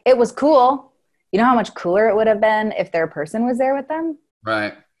 Like it was cool. You know how much cooler it would have been if their person was there with them?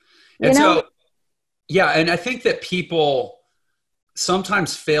 Right. And so, yeah. And I think that people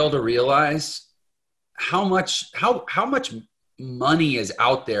sometimes fail to realize how much money is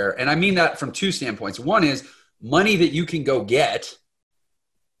out there. And I mean that from 2 standpoints. One is money that you can go get,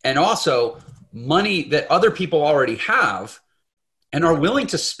 and also money that other people already have and are willing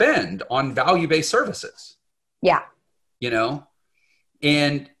to spend on value-based services. Yeah.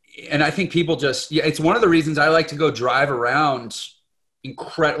 And I think people it's one of the reasons I like to go drive around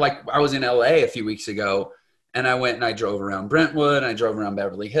like I was in LA a few weeks ago, and I went and I drove around Brentwood, and I drove around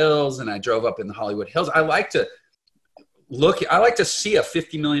Beverly Hills, and I drove up in the Hollywood Hills. I like to see a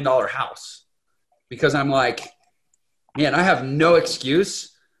 $50 million house, because I'm like, man, I have no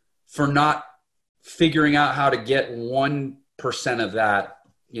excuse for not figuring out how to get 1% of that,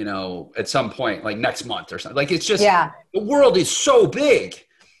 at some point, like next month or something. Like, it's just, The world is so big.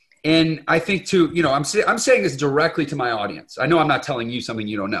 And I think too, I'm saying this directly to my audience. I know I'm not telling you something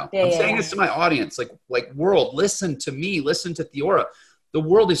you don't know. I'm saying this to my audience, like world, listen to me, listen to Theora. The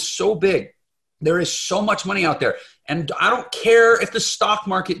world is so big. There is so much money out there. And I don't care if the stock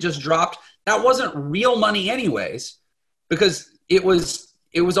market just dropped. That wasn't real money anyways, because it was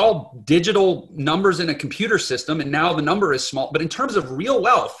all digital numbers in a computer system. And now the number is small, but in terms of real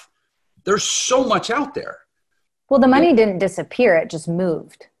wealth, there's so much out there. Well, the money didn't disappear. It just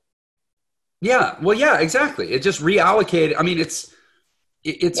moved. Yeah. Well, yeah, exactly. It just reallocated. I mean,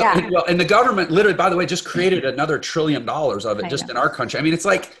 and the government literally, by the way, just created another $1 trillion of it just in our country. I mean, it's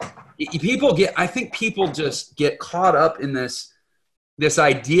like I think people just get caught up in this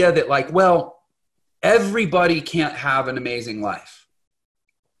idea that like, well, everybody can't have an amazing life.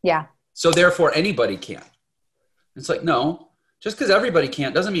 Yeah. So therefore anybody can. It's like, no, just because everybody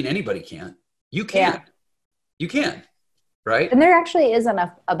can't doesn't mean anybody can't. You can. Yeah. You can. Right. And there actually is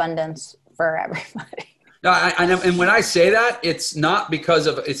enough abundance for everybody. No, I know. And when I say that, it's not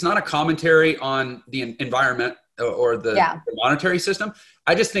a commentary on the environment or the monetary system.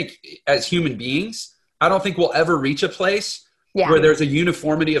 I just think as human beings, I don't think we'll ever reach a place Yeah. where there's a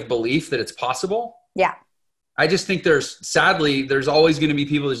uniformity of belief that it's possible. Yeah. I just think sadly, there's always going to be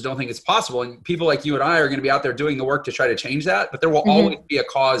people that just don't think it's possible. And people like you and I are going to be out there doing the work to try to change that, but there will always be a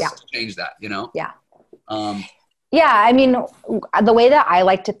cause to change that, you know? Yeah. Yeah. I mean, the way that I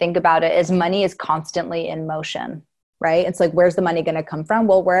like to think about it is money is constantly in motion, right? It's like, where's the money going to come from?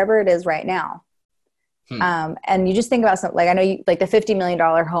 Well, wherever it is right now. And you just think about something like, I know you, like the $50 million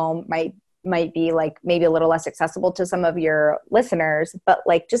home might be like maybe a little less accessible to some of your listeners, but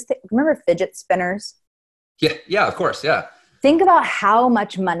like just remember fidget spinners? Yeah. Yeah, of course. Yeah. Think about how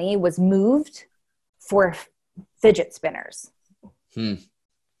much money was moved for fidget spinners.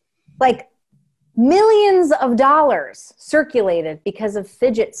 Like millions of dollars circulated because of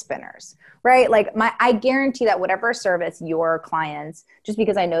fidget spinners, right? Like I guarantee that whatever service your clients, just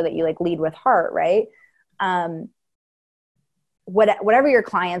because I know that you like lead with heart, right? Whatever your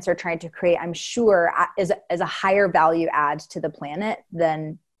clients are trying to create, I'm sure is a higher value add to the planet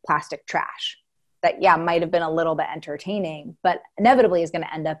than plastic trash. That, might have been a little bit entertaining, but inevitably is going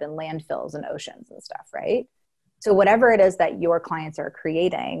to end up in landfills and oceans and stuff, right? So whatever it is that your clients are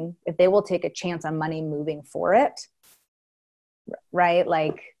creating, if they will take a chance on money moving for it, right?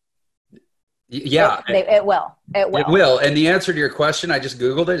 Like, yeah, it will. It will. It will. And the answer to your question, I just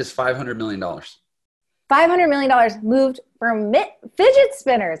Googled it, is $500 million. $500 million moved from fidget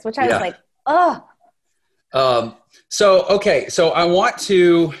spinners, which I was like, oh. So I want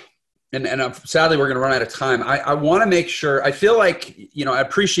to, and sadly we're going to run out of time. I want to make sure, I feel like, I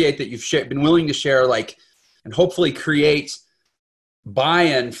appreciate that you've been willing to share, like, and hopefully create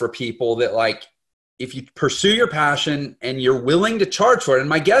buy-in for people that, like, if you pursue your passion and you're willing to charge for it. And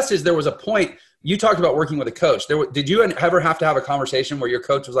my guess is there was a point, you talked about working with a coach. Did you ever have to have a conversation where your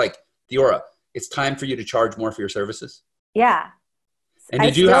coach was like, Theora, it's time for you to charge more for your services? Yeah. And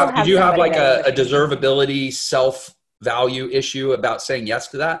did you have like a deservability, self-value issue about saying yes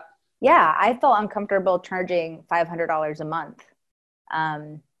to that? Yeah, I felt uncomfortable charging $500 a month.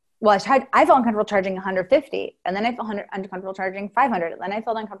 Well, I felt uncomfortable charging $150, and then I felt uncomfortable charging $500, and then I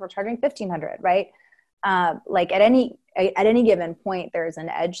felt uncomfortable charging $1,500. Right? Like at any given point, there's an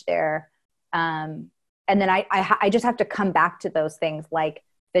edge there, and then I just have to come back to those things like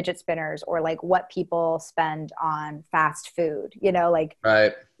fidget spinners or like what people spend on fast food, like,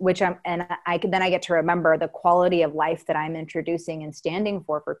 right. I get to remember the quality of life that I'm introducing and standing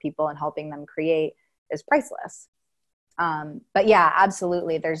for people and helping them create is priceless. But yeah,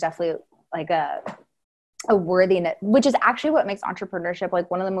 absolutely. There's definitely like a worthiness, which is actually what makes entrepreneurship like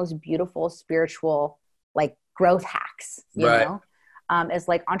one of the most beautiful spiritual, like growth hacks, you know, is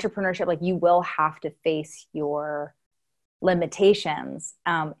like entrepreneurship. Like you will have to face your limitations,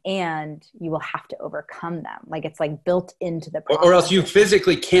 and you will have to overcome them. Like it's like built into the process. Or else you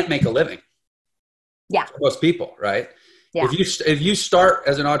physically can't make a living. Yeah. For most people, right? Yeah. If you start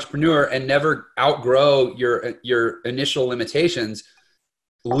as an entrepreneur and never outgrow your initial limitations,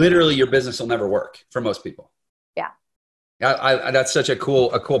 literally your business will never work for most people. Yeah. That's such a cool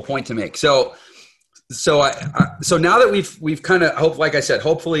point to make. So now that we've kind of like I said,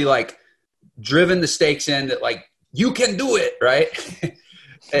 hopefully like driven the stakes in that, like, you can do it, right?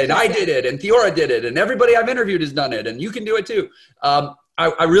 And I did it, and Theora did it, and everybody I've interviewed has done it, and you can do it too.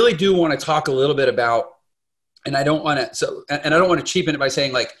 I really do want to talk a little bit about, and I don't want to cheapen it by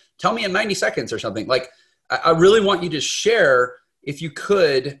saying like, tell me in 90 seconds or something. Like, I really want you to share, if you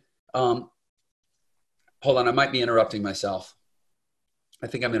could, hold on, I might be interrupting myself. I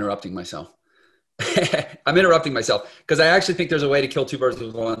think I'm interrupting myself. I'm interrupting myself because I actually think there's a way to kill two birds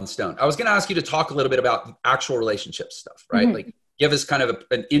with one stone. I was going to ask you to talk a little bit about actual relationship stuff, right? Mm-hmm. Like give us kind of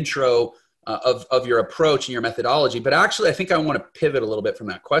an intro of your approach and your methodology. But actually, I think I want to pivot a little bit from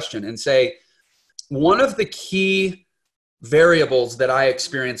that question and say, one of the key variables that I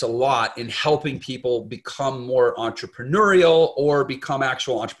experience a lot in helping people become more entrepreneurial or become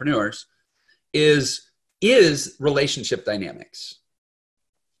actual entrepreneurs is relationship dynamics,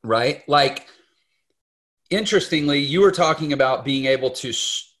 right? Like, interestingly, you were talking about being able to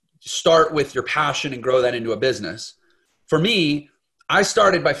start with your passion and grow that into a business. For me, I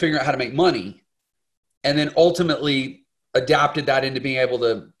started by figuring out how to make money and then ultimately adapted that into being able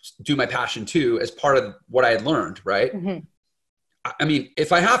to do my passion too as part of what I had learned, right? Mm-hmm. I mean,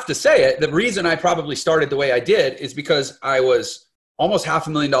 if I have to say it, the reason I probably started the way I did is because I was almost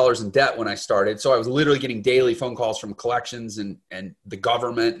 $500,000 in debt when I started. So I was literally getting daily phone calls from collections and the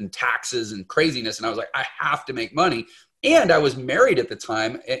government and taxes and craziness. And I was like, I have to make money. And I was married at the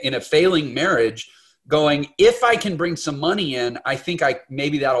time in a failing marriage going, if I can bring some money in, I think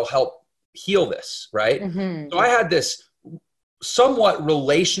maybe that'll help heal this. Right. Mm-hmm. So I had this somewhat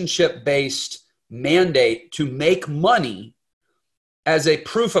relationship-based mandate to make money as a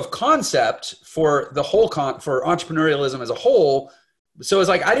proof of concept for the whole for entrepreneurialism as a whole. So it's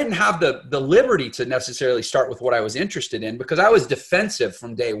like I didn't have the liberty to necessarily start with what I was interested in because I was defensive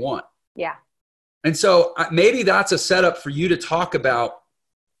from day one. Yeah. And so maybe that's a setup for you to talk about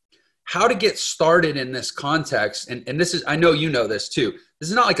how to get started in this context. And this is, I know you know this too. This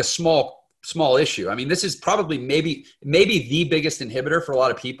is not like a small issue. I mean, this is probably maybe the biggest inhibitor for a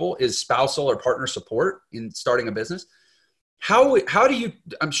lot of people is spousal or partner support in starting a business. How do you,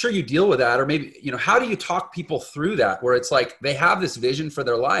 I'm sure you deal with that, or maybe, how do you talk people through that where it's like they have this vision for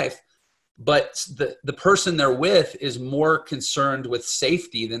their life, but the person they're with is more concerned with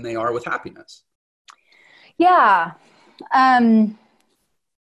safety than they are with happiness? Yeah.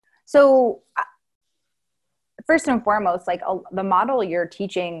 So first and foremost, like the model you're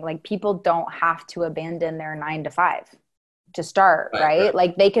teaching, like people don't have to abandon their 9-to-5 to start, right?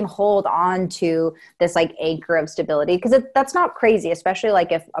 Like they can hold on to this like anchor of stability because that's not crazy, especially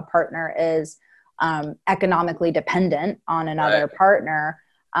like if a partner is economically dependent on another partner,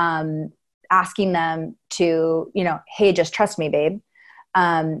 asking them to, hey, just trust me, babe.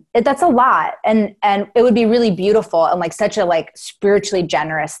 That's a lot. And it would be really beautiful and like such a like spiritually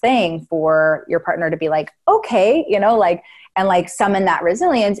generous thing for your partner to be like, okay, and like summon that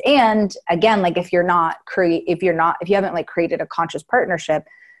resilience. And again, like if you haven't like created a conscious partnership,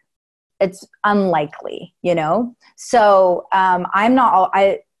 it's unlikely, So,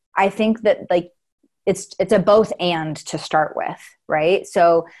 I think that like it's a both and to start with. Right.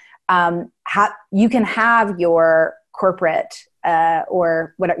 So, you can have your corporate,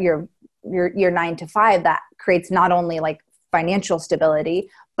 or whatever your 9-to-5 that creates not only like financial stability,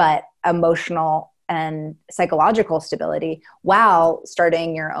 but emotional and psychological stability while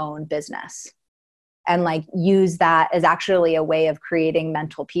starting your own business, and like use that as actually a way of creating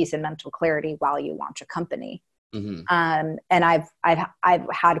mental peace and mental clarity while you launch a company. Mm-hmm. And I've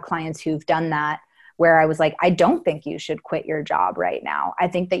had clients who've done that where I was like, I don't think you should quit your job right now. I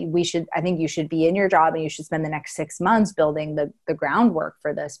think you should be in your job and you should spend the next 6 months building the groundwork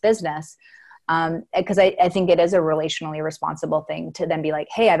for this business. Because I think it is a relationally responsible thing to then be like,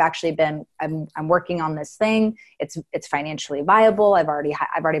 hey, I'm working on this thing. It's financially viable. I've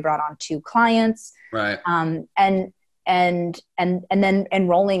already brought on 2 clients. Right. And then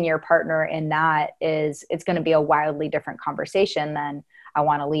enrolling your partner in that it's going to be a wildly different conversation than I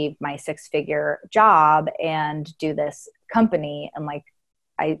want to leave my 6-figure job and do this company. And like,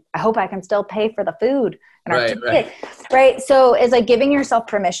 I hope I can still pay for the food and our ticket. Right. So it's like giving yourself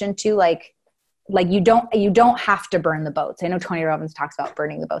permission to like you don't have to burn the boats. I know Tony Robbins talks about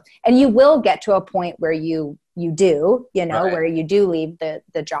burning the boats, and you will get to a point where you do, where you do leave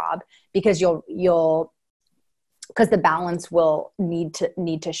the job because because the balance will need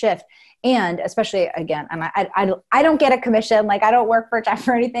to shift. And especially again, and I don't get a commission, like I don't work for Jeff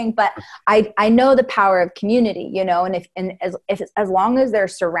or anything, but I know the power of community, and as long as they're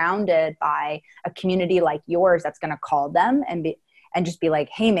surrounded by a community like yours, that's going to call them and just be like,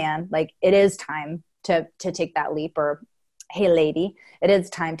 hey man, like it is time to take that leap, or hey lady, it is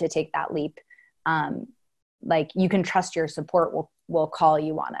time to take that leap. Like you can trust your support will call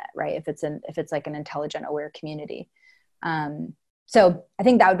you on it, right? If it's like an intelligent, aware community. So I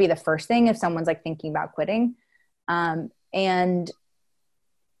think that would be the first thing if someone's like thinking about quitting. And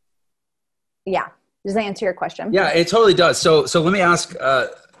yeah, does that answer your question? Yeah, it totally does. So let me ask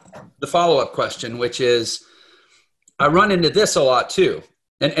the follow-up question, which is, I run into this a lot too.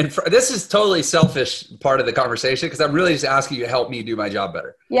 And this is totally selfish part of the conversation because I'm really just asking you to help me do my job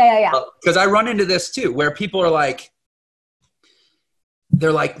better. Yeah. Because I run into this too, where people are like,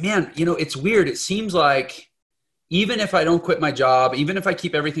 they're like, man, it's weird. It seems like even if I don't quit my job, even if I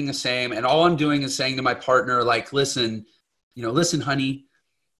keep everything the same, and all I'm doing is saying to my partner, like, listen, honey,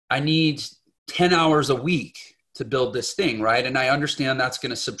 I need 10 hours a week to build this thing, right? And I understand that's going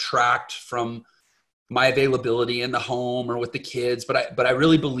to subtract from my availability in the home or with the kids, but I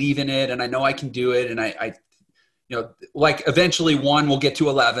really believe in it, and I know I can do it. And I like eventually 1 will get to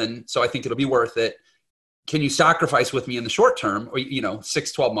 11. So I think it'll be worth it. Can you sacrifice with me in the short term, or,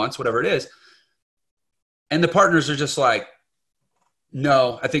 6, 12 months, whatever it is? And the partners are just like,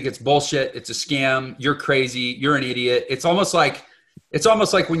 no, I think it's bullshit. It's a scam. You're crazy. You're an idiot. It's almost like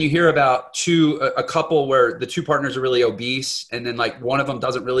when you hear about a couple where the 2 partners are really obese, and then like one of them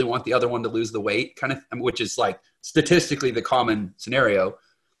doesn't really want the other one to lose the weight, kind of, which is like statistically the common scenario.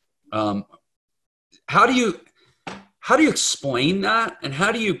 How do you explain that, and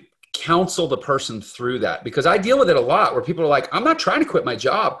how do you counsel the person through that? Because I deal with it a lot where people are like, I'm not trying to quit my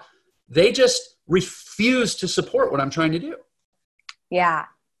job. They just refuse to support what I'm trying to do. Yeah.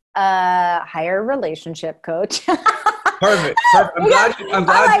 Hire a relationship coach. Perfect. I'm glad you took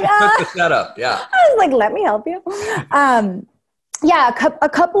the setup. Yeah. I was like, let me help you. Yeah, a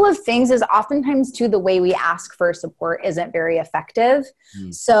couple of things is oftentimes too, the way we ask for support isn't very effective.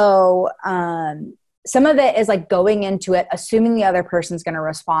 So some of it is like going into it, assuming the other person's going to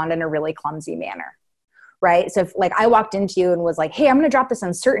respond in a really clumsy manner, right? So if like I walked into you and was like, hey, I'm going to drop this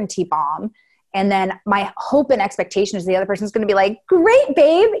uncertainty bomb. And then my hope and expectation is the other person's going to be like, great,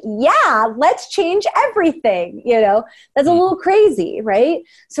 babe. Yeah, let's change everything. You know, that's a little crazy, right?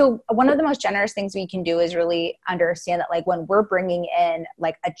 So one of the most generous things we can do is really understand that like when we're bringing in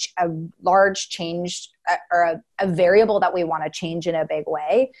like a large change or a variable that we want to change in a big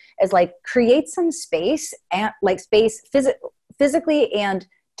way is like create some space and like space physically and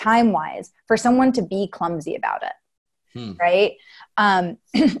time-wise for someone to be clumsy about it. Right.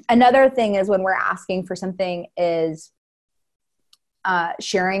 Another thing is when we're asking for something is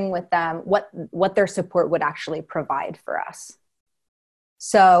sharing with them what their support would actually provide for us.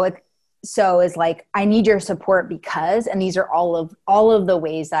 So is like, I need your support because, and these are all of the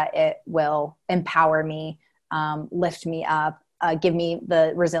ways that it will empower me, lift me up, give me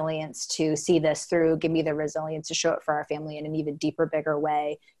the resilience to see this through, give me the resilience to show it for our family in an even deeper, bigger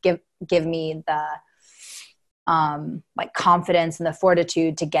way, give me the like confidence and the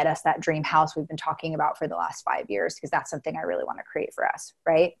fortitude to get us that dream house we've been talking about for the last 5 years, because that's something I really want to create for us.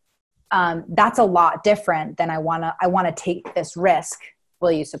 Right. That's a lot different than I want to take this risk.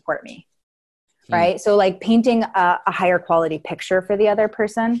 Will you support me? Right. So like painting a higher quality picture for the other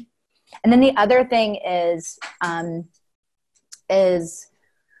person. And then the other thing is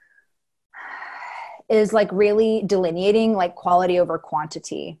like really delineating like quality over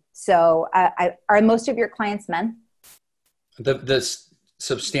quantity. So are most of your clients men? The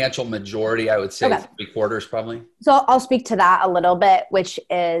substantial majority, I would say 3/4 probably. So I'll speak to that a little bit, which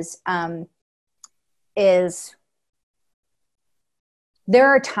is there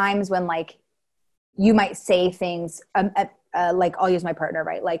are times when like you might say things like I'll use my partner,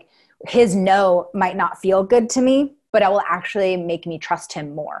 right? Like his no might not feel good to me, but it will actually make me trust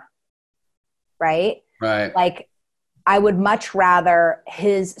him more. Right. Like I would much rather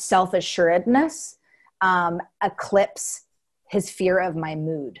his self-assuredness eclipse his fear of my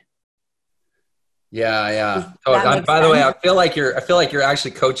mood. Yeah. Oh, by the way, I feel like you're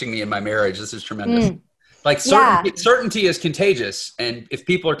actually coaching me in my marriage. This is tremendous. Like certainty is contagious. And if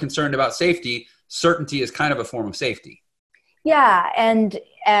people are concerned about safety, certainty is kind of a form of safety. Yeah.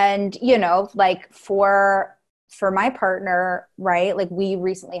 And you know, like for my partner, right? Like we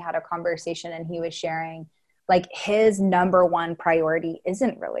recently had a conversation and he was sharing like his number one priority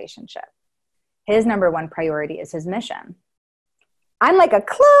isn't relationship. His number one priority is his mission. I'm like a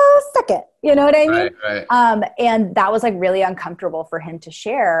close second, you know what I mean? Right. And that was like really uncomfortable for him to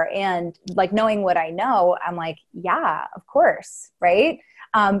share. And like knowing what I know, I'm like, yeah, of course. Right.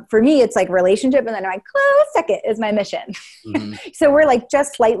 For me, it's like relationship. And then my close second is my mission. So we're like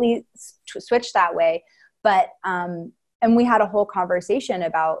just slightly switched that way. But, and we had a whole conversation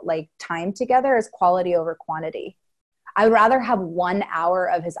about like time together is quality over quantity. I would rather have 1 hour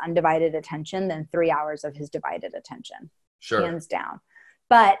of his undivided attention than 3 hours of his divided attention. Sure. Hands down.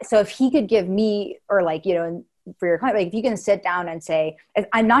 But so if he could give me, or like, you know, for your client, like if you can sit down and say,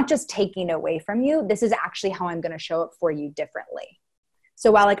 I'm not just taking away from you, this is actually how I'm going to show up for you differently.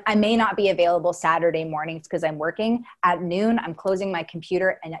 So while like I may not be available Saturday mornings because I'm working, at noon, I'm closing my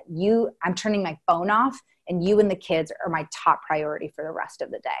computer and I'm turning my phone off, and you and the kids are my top priority for the rest of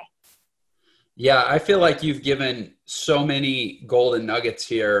the day. Yeah, I feel like you've given so many golden nuggets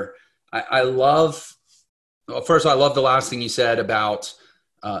here. I love the last thing you said about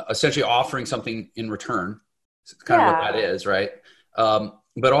essentially offering something in return. It's kind of what that is, right?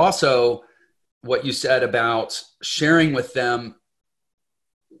 But also what you said about sharing with them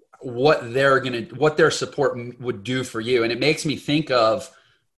what their support would do for you. And it makes me think of,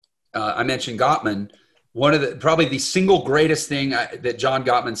 I mentioned Gottman. Probably the single greatest thing that John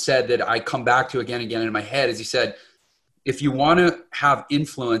Gottman said that I come back to again and again in my head is he said, if you want to have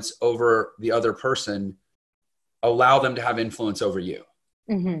influence over the other person, allow them to have influence over you.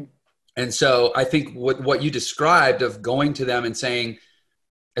 Mm-hmm. And so I think what you described of going to them and saying,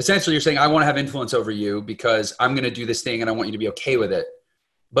 essentially you're saying, I want to have influence over you because I'm going to do this thing and I want you to be okay with it.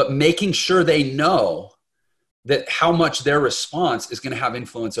 But making sure they know that how much their response is going to have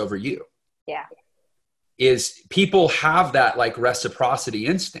influence over you. Yeah. Is people have that like reciprocity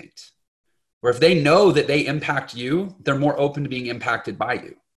instinct where if they know that they impact you, they're more open to being impacted by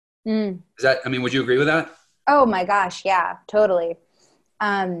you. Would you agree with that? Oh my gosh. Yeah, totally.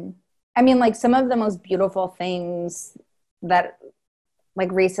 Like some of the most beautiful things that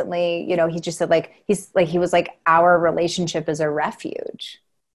like recently, you know, he just said like, he was like, our relationship is a refuge,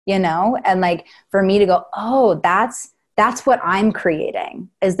 you know? And like, for me to go, oh, that's what I'm creating,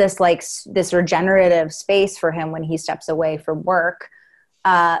 is this like this regenerative space for him when he steps away from work,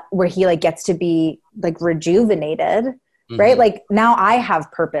 where he like gets to be like rejuvenated, right? Like now I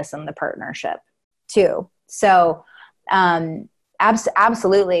have purpose in the partnership too. So,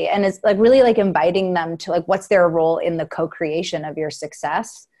 absolutely. And it's like really like inviting them to like, what's their role in the co-creation of your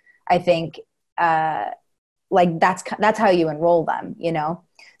success. I think, like that's how you enroll them, you know?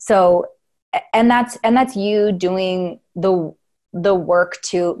 So, and that's you doing the work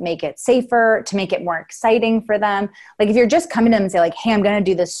to make it safer, to make it more exciting for them. Like if you're just coming to them and say like, hey, I'm going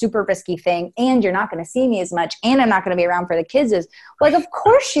to do this super risky thing and you're not going to see me as much and I'm not going to be around for the kids, is like, of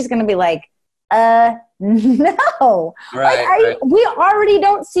course she's going to be like, no, right. We already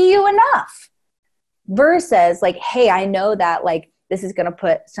don't see you enough. Versus like, hey, I know that like this is going to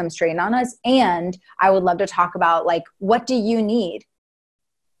put some strain on us, and I would love to talk about like, what do you need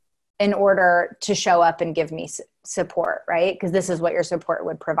in order to show up and give me support, right? Because this is what your support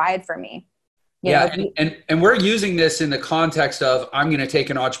would provide for me. You know? And we're using this in the context of, I'm going to take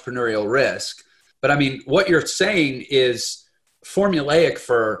an entrepreneurial risk. But I mean, what you're saying is formulaic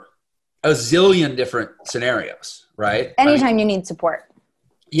for a zillion different scenarios, right? Anytime you need support.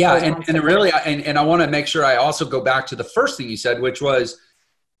 Yeah. And really, and I want to make sure I also go back to the first thing you said, which was,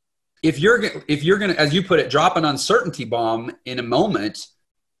 if you're going to, as you put it, drop an uncertainty bomb in a moment,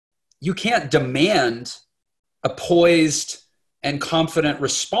 you can't demand a poised and confident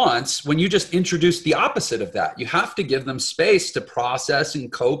response when you just introduce the opposite of that. You have to give them space to process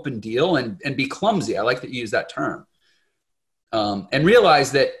and cope and deal and be clumsy. I like that you use that term. And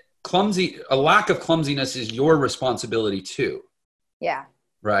realize that a lack of clumsiness is your responsibility too. Yeah.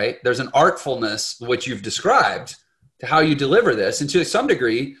 Right? There's an artfulness, which you've described, to how you deliver this. And to some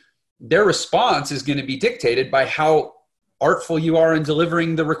degree, their response is going to be dictated by how artful you are in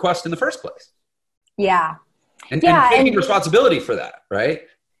delivering the request in the first place. Yeah. And taking responsibility for that, right?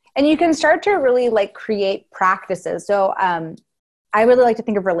 And you can start to really like create practices. So I really like to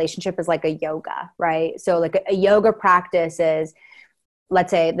think of relationship as like a yoga, right? So like a yoga practice is, let's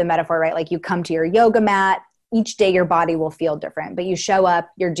say the metaphor, right? Like you come to your yoga mat, each day your body will feel different, but you show up,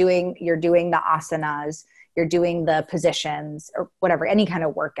 you're doing the asanas, you're doing the positions or whatever, any kind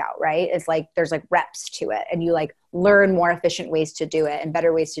of workout, right? It's like, there's like reps to it, and you like learn more efficient ways to do it and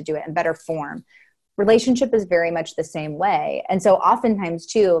better ways to do it and better form. Relationship is very much the same way. And so oftentimes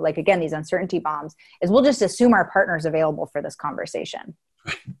too, like again, these uncertainty bombs is we'll just assume our partner's available for this conversation.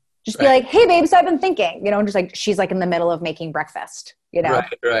 Just be like, hey babe, so I've been thinking, you know, just like, she's like in the middle of making breakfast, you know,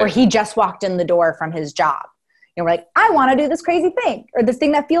 or he just walked in the door from his job. You know, we're like, I want to do this crazy thing or this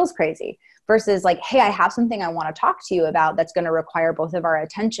thing that feels crazy, versus like, hey, I have something I want to talk to you about that's going to require both of our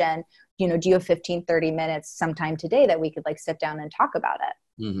attention. You know, do you have 15, 30 minutes sometime today that we could like sit down and talk about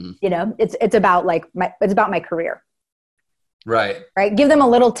it? Mm-hmm. You know, it's about like it's about my career. Right. Give them a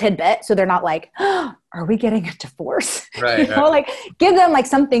little tidbit so they're not like, oh, are we getting a divorce? Right. You know, like give them like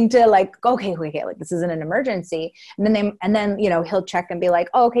something to like, okay, like this isn't an emergency. And then, you know, he'll check and be like,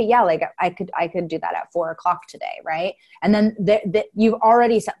 oh, okay, yeah, like I could do that at 4:00 today. Right. And then you've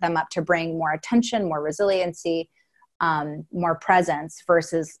already set them up to bring more attention, more resiliency, more presence,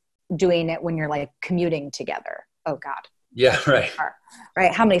 versus doing it when you're like commuting together. Oh God. Yeah. Right.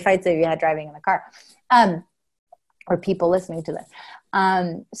 Right. How many fights have you had driving in the car? Or people listening to this.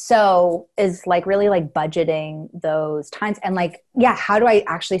 So is like really like budgeting those times and like, yeah, how do I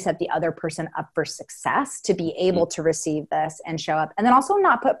actually set the other person up for success to be able to receive this and show up? And then also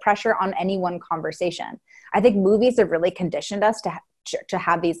not put pressure on any one conversation. I think movies have really conditioned us to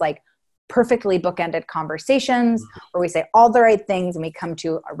have these like perfectly bookended conversations where we say all the right things and we come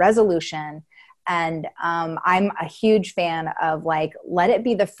to a resolution. And I'm a huge fan of like, let it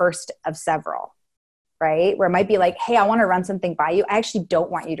be the first of several. Right? Where it might be like, hey, I want to run something by you. I actually don't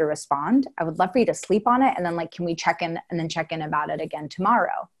want you to respond. I would love for you to sleep on it. And then like, can we check in and then check in about it again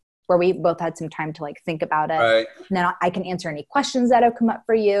tomorrow, where we both had some time to like think about it. Right. And then I can answer any questions that have come up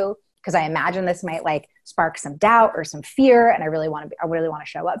for you. Cause I imagine this might like spark some doubt or some fear. And I really want to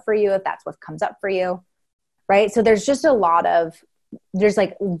show up for you if that's what comes up for you. Right. So there's just there's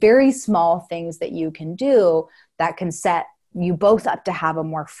like very small things that you can do that can set you both up to have a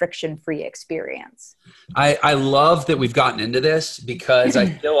more friction-free experience. I love that we've gotten into this because I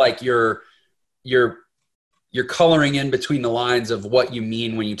feel like you're coloring in between the lines of what you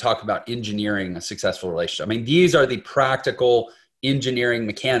mean when you talk about engineering a successful relationship. I mean, these are the practical engineering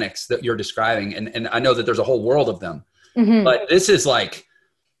mechanics that you're describing. And I know that there's a whole world of them, but this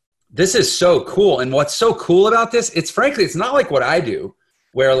is so cool. And what's so cool about this, it's frankly, it's not like what I do.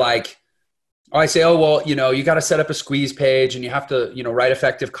 where like, I say, oh, well, you got to set up a squeeze page and you have to, write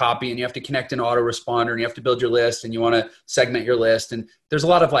effective copy and you have to connect an autoresponder and you have to build your list and you want to segment your list. And there's a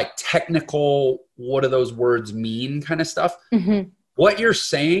lot of like technical, what do those words mean kind of stuff. Mm-hmm. What you're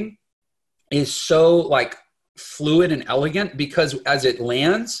saying is so like fluid and elegant because as it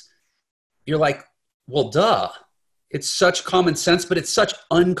lands, you're like, well, duh. It's such common sense, but it's such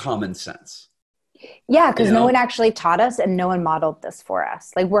uncommon sense. Yeah, because no one actually taught us and no one modeled this for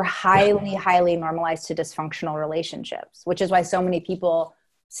us. Like we're highly normalized to dysfunctional relationships, which is why so many people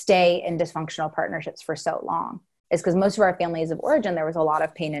stay in dysfunctional partnerships for so long. Is because most of our families of origin, there was a lot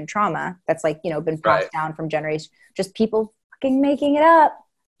of pain and trauma that's like, been passed down from generations, just people fucking making it up.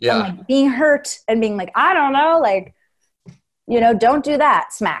 Yeah. And like being hurt and being like, I don't know, like, don't do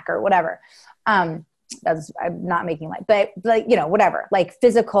that, smack or whatever. I'm not making light, but like, whatever, like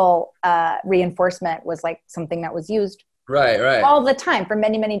physical reinforcement was like something that was used right all the time for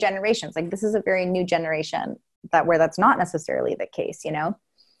many, many generations. Like this is a very new generation where that's not necessarily the case,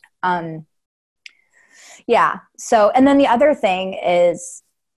 Yeah. So, and then the other thing is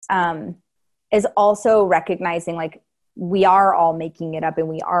also recognizing like we are all making it up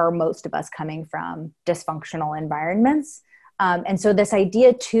and most of us coming from dysfunctional environments. And so this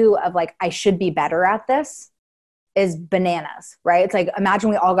idea too of like, I should be better at this is bananas, right? It's like, imagine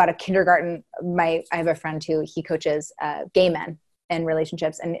we all got a kindergarten. I have a friend who he coaches gay men in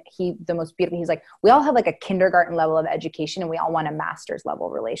relationships. And the most beautiful, he's like, we all have like a kindergarten level of education and we all want a master's level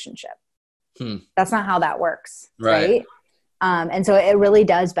relationship. That's not how that works. Right. And so it really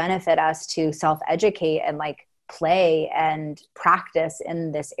does benefit us to self-educate and like play and practice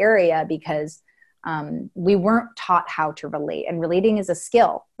in this area because we weren't taught how to relate, and relating is a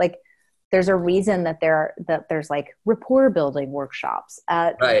skill. Like there's a reason that there's like rapport building workshops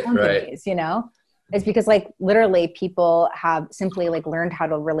at companies, it's because like literally people have simply like learned how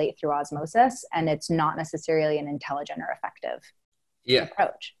to relate through osmosis, and it's not necessarily an intelligent or effective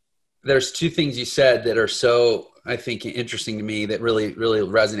approach. There's two things you said that are so, I think, interesting to me that really, really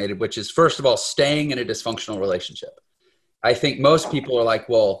resonated, which is first of all, staying in a dysfunctional relationship. I think most people are like,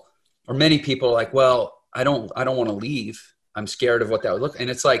 well, or many people are like, well, I don't want to leave. I'm scared of what that would look.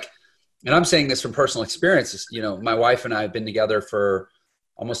 And it's like, and I'm saying this from personal experiences, my wife and I have been together for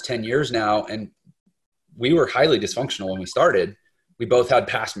almost 10 years now. And we were highly dysfunctional when we started. We both had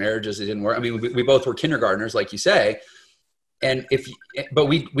past marriages that didn't work. I mean, we both were kindergartners, like you say. And but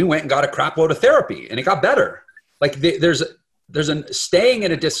we went and got a crap load of therapy and it got better. Like there's a staying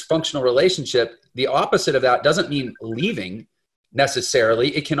in a dysfunctional relationship. The opposite of that doesn't mean leaving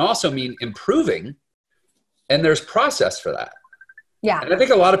necessarily. It can also mean improving, and there's process for that. Yeah. And I think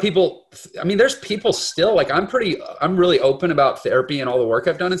a lot of people, I mean, there's people still like, I'm really open about therapy and all the work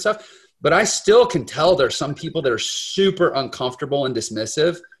I've done and stuff, but I still can tell there's some people that are super uncomfortable and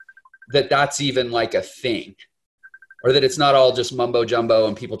dismissive that's even like a thing, or that it's not all just mumbo jumbo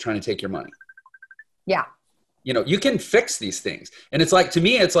and people trying to take your money. Yeah. You can fix these things. And it's like, to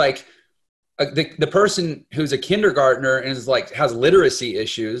me, it's like, the person who's a kindergartner and is like has literacy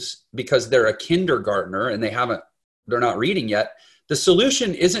issues because they're a kindergartner and they're not reading yet. The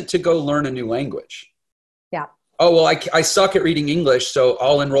solution isn't to go learn a new language. Yeah. Oh, well, I suck at reading English, so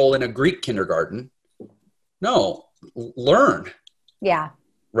I'll enroll in a Greek kindergarten. No, learn. Yeah.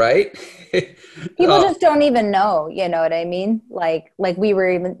 Right. People just don't even know, you know what I mean? Like we were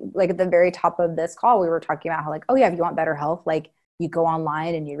even like at the very top of this call, we were talking about how like, oh yeah, if you want better health, like you go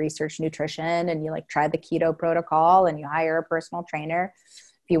online and you research nutrition and you like try the keto protocol and you hire a personal trainer.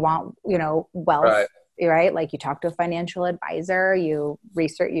 If you want, wealth, right? Like you talk to a financial advisor, you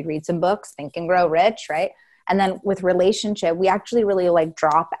read some books, Think and Grow Rich, right? And then with relationship, we actually really like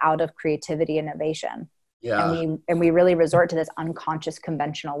drop out of creativity and innovation. Yeah. And we really resort to this unconscious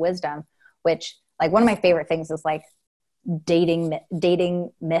conventional wisdom, which like one of my favorite things is like dating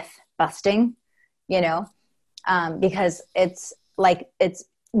myth busting, because it's like,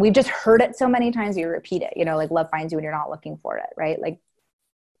 we've just heard it so many times, you repeat it, like love finds you when you're not looking for it. Right. Like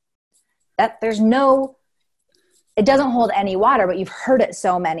that it doesn't hold any water, but you've heard it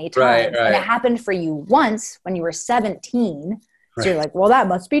so many times. Right. And it happened for you once when you were 17. So you're like, well, that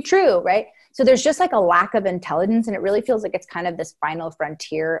must be true. Right. So there's just like a lack of intelligence, and it really feels like it's kind of this final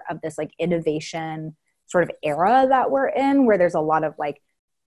frontier of this like innovation sort of era that we're in, where there's a lot of like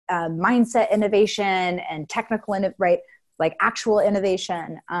mindset innovation and technical, like actual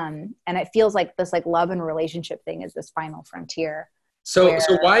innovation. And it feels like this like love and relationship thing is this final frontier. So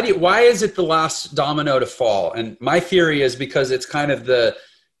why is it the last domino to fall? And my theory is because it's kind of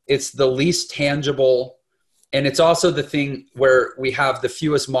it's the least tangible. And it's also the thing where we have the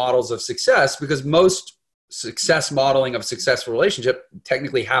fewest models of success, because most success modeling of a successful relationship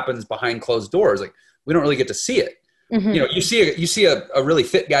technically happens behind closed doors. Like we don't really get to see it. Mm-hmm. You know, you see a really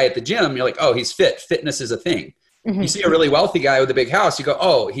fit guy at the gym. You're like, oh, he's fit. Fitness is a thing. Mm-hmm. You see a really wealthy guy with a big house. You go,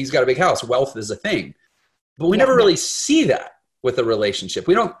 oh, he's got a big house. Wealth is a thing. But we never really see that with a relationship.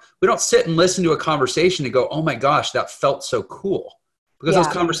 We don't sit and listen to a conversation and go, oh my gosh, that felt so cool. Because those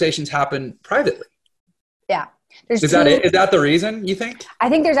conversations happen privately. Yeah. Is that the reason, you think? I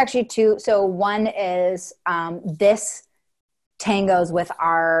think there's actually two. So one is this tangos with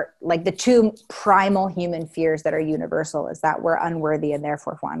our, like the two primal human fears that are universal is that we're unworthy, and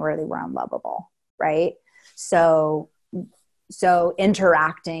therefore if we're unworthy, we're unlovable, right? So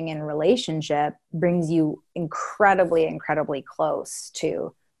interacting in relationship brings you incredibly, incredibly close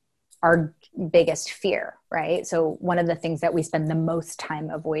to our biggest fear, right? So one of the things that we spend the most time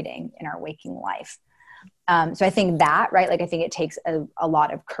avoiding in our waking life. So I think that, right? Like, I think it takes a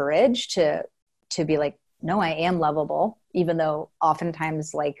lot of courage to be like, no, I am lovable, even though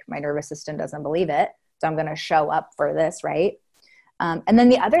oftentimes like my nervous system doesn't believe it. So I'm going to show up for this. Right. And then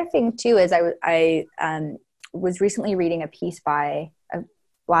the other thing too, is I was recently reading a piece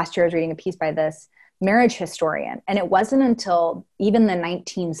last year I was reading a piece by this marriage historian. And it wasn't until even the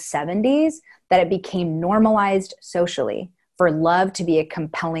 1970s that it became normalized socially for love to be a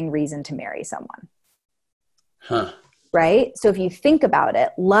compelling reason to marry someone. Huh. Right? So if you think about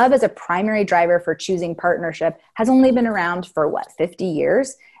it, love as a primary driver for choosing partnership has only been around for 50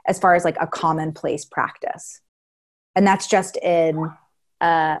 years as far as like a commonplace practice. And that's just in,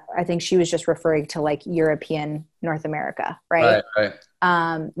 I think she was just referring to like European North America, right? Right.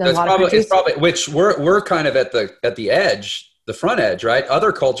 It's probably, which we're kind of at the edge, the front edge, right?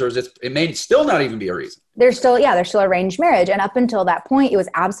 Other cultures, it may still not even be a reason. There's still arranged marriage. And up until that point, it was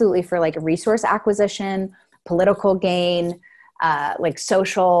absolutely for like resource acquisition, political gain, like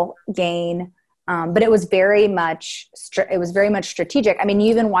social gain. But it was very much strategic. I mean,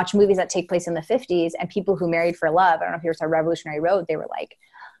 you even watch movies that take place in the 50s and people who married for love. I don't know if you ever saw Revolutionary Road. They were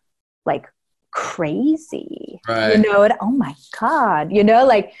like crazy, right? You know, and oh my God, you know,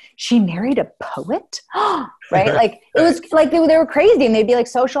 like she married a poet, right? Like it was like they were crazy, and they'd be like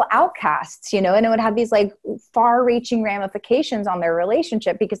social outcasts, you know, and it would have these like far-reaching ramifications on their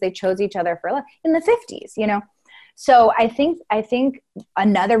relationship because they chose each other for love in the 50s, you know. So I think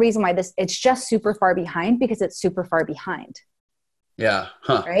another reason why it's just super far behind, because it's super far behind. Yeah.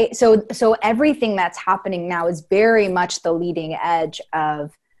 Huh. Right. So everything that's happening now is very much the leading edge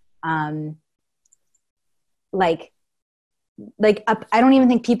of, I don't even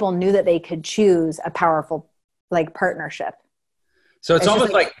think people knew that they could choose a powerful like partnership. So it's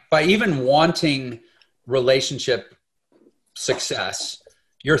almost like by even wanting relationship success,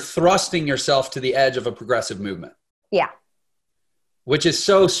 you're thrusting yourself to the edge of a progressive movement. Yeah. Which is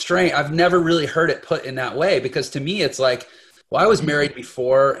so strange. I've never really heard it put in that way, because to me it's like, well, I was married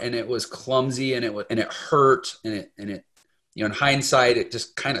before and it was clumsy and it hurt and it, you know, in hindsight, it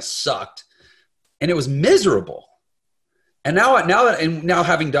just kind of sucked and it was miserable. And now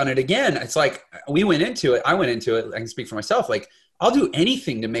having done it again, it's like I went into it. I can speak for myself. Like, I'll do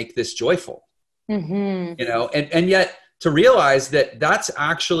anything to make this joyful, you know, and yet to realize that that's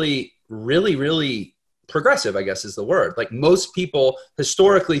actually really, really progressive, I guess is the word. Like most people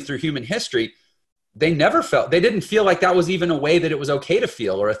historically through human history, they didn't feel like that was even a way that it was okay to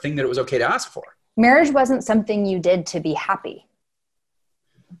feel or a thing that it was okay to ask for. Marriage wasn't something you did to be happy.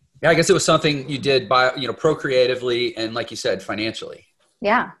 Yeah, I guess it was something you did by, you know, procreatively and like you said, financially.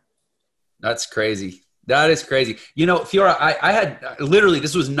 Yeah. That's crazy. That is crazy. You know, Theora, I had literally,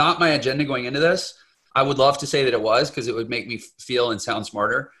 this was not my agenda going into this. I would love to say that it was, because it would make me feel and sound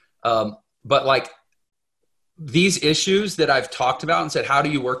smarter. But like these issues that I've talked about and said, how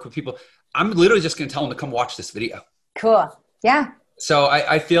do you work with people? I'm literally just going to tell them to come watch this video. Cool. Yeah. So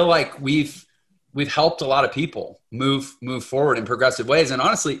I feel like we've helped a lot of people move forward in progressive ways. And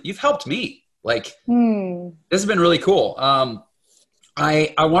honestly, you've helped me. Like this has been really cool. I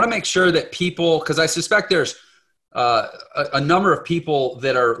want to make sure that people, because I suspect there's a number of people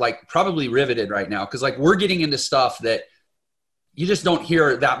that are like probably riveted right now, because like we're getting into stuff that you just don't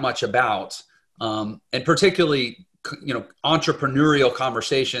hear that much about. And particularly, you know, entrepreneurial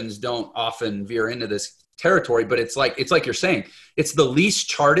conversations don't often veer into this territory, but it's like you're saying, it's the least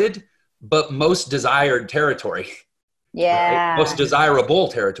charted, but most desired territory. Yeah. Right? Most desirable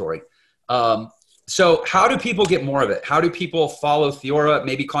territory. So how do people get more of it? How do people follow Theora,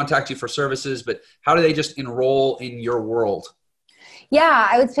 maybe contact you for services, but how do they just enroll in your world? Yeah,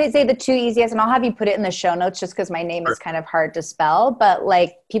 I would say the two easiest, and I'll have you put it in the show notes just because my name is kind of hard to spell, but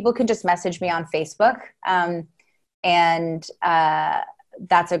like people can just message me on Facebook. And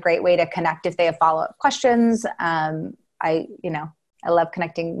that's a great way to connect if they have follow-up questions. I love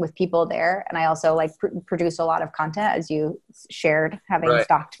connecting with people there. And I also like produce a lot of content, as you shared, having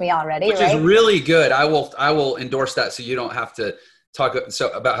stalked me already. Which is really good. I will endorse that. So you don't have to talk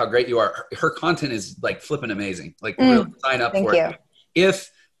about how great you are. Her content is like flipping amazing. Like really sign up for it.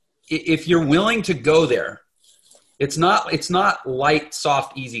 If you're willing to go there, it's not light,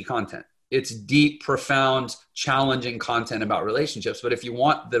 soft, easy content. It's deep, profound, challenging content about relationships. But if you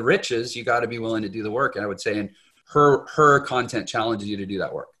want the riches, you got to be willing to do the work. And I would say, and her content challenges you to do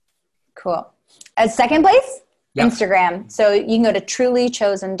that work. Cool. As second place, Instagram. So you can go to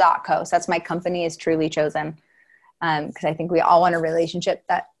trulychosen.co. So that's my company is Truly Chosen. Because I think we all want a relationship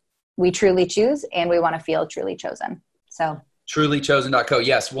that we truly choose, and we want to feel truly chosen. So trulychosen.co.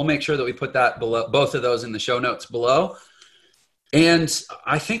 Yes. We'll make sure that we put that below, both of those in the show notes below. And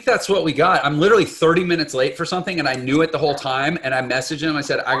I think that's what we got. I'm literally 30 minutes late for something, and I knew it the whole time. And I messaged him. I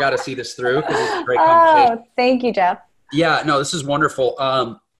said, I got to see this through because it's a great conversation. Oh, thank you, Jeff. Yeah, no, this is wonderful.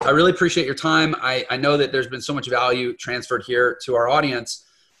 I really appreciate your time. I know that there's been so much value transferred here to our audience.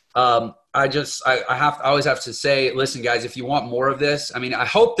 I always have to say, listen, guys, if you want more of this, I mean, I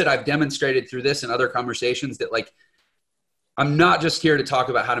hope that I've demonstrated through this and other conversations that like, I'm not just here to talk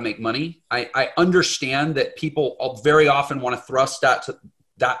about how to make money. I understand that people very often want to thrust that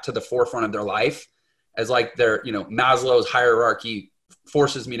to the forefront of their life as like their, Maslow's hierarchy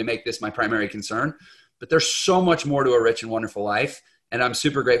forces me to make this my primary concern. But there's so much more to a rich and wonderful life. And I'm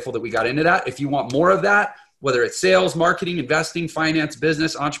super grateful that we got into that. If you want more of that, whether it's sales, marketing, investing, finance,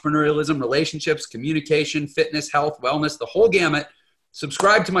 business, entrepreneurialism, relationships, communication, fitness, health, wellness, the whole gamut,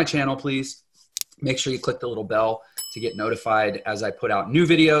 subscribe to my channel, please. Make sure you click the little bell to get notified as I put out new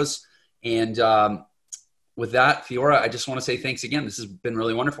videos. And with that, Theora, I just want to say thanks again. This has been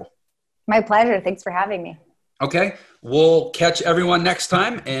really wonderful. My pleasure. Thanks for having me. Okay. We'll catch everyone next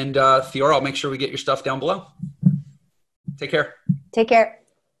time. And Theora, I'll make sure we get your stuff down below. Take care. Take care.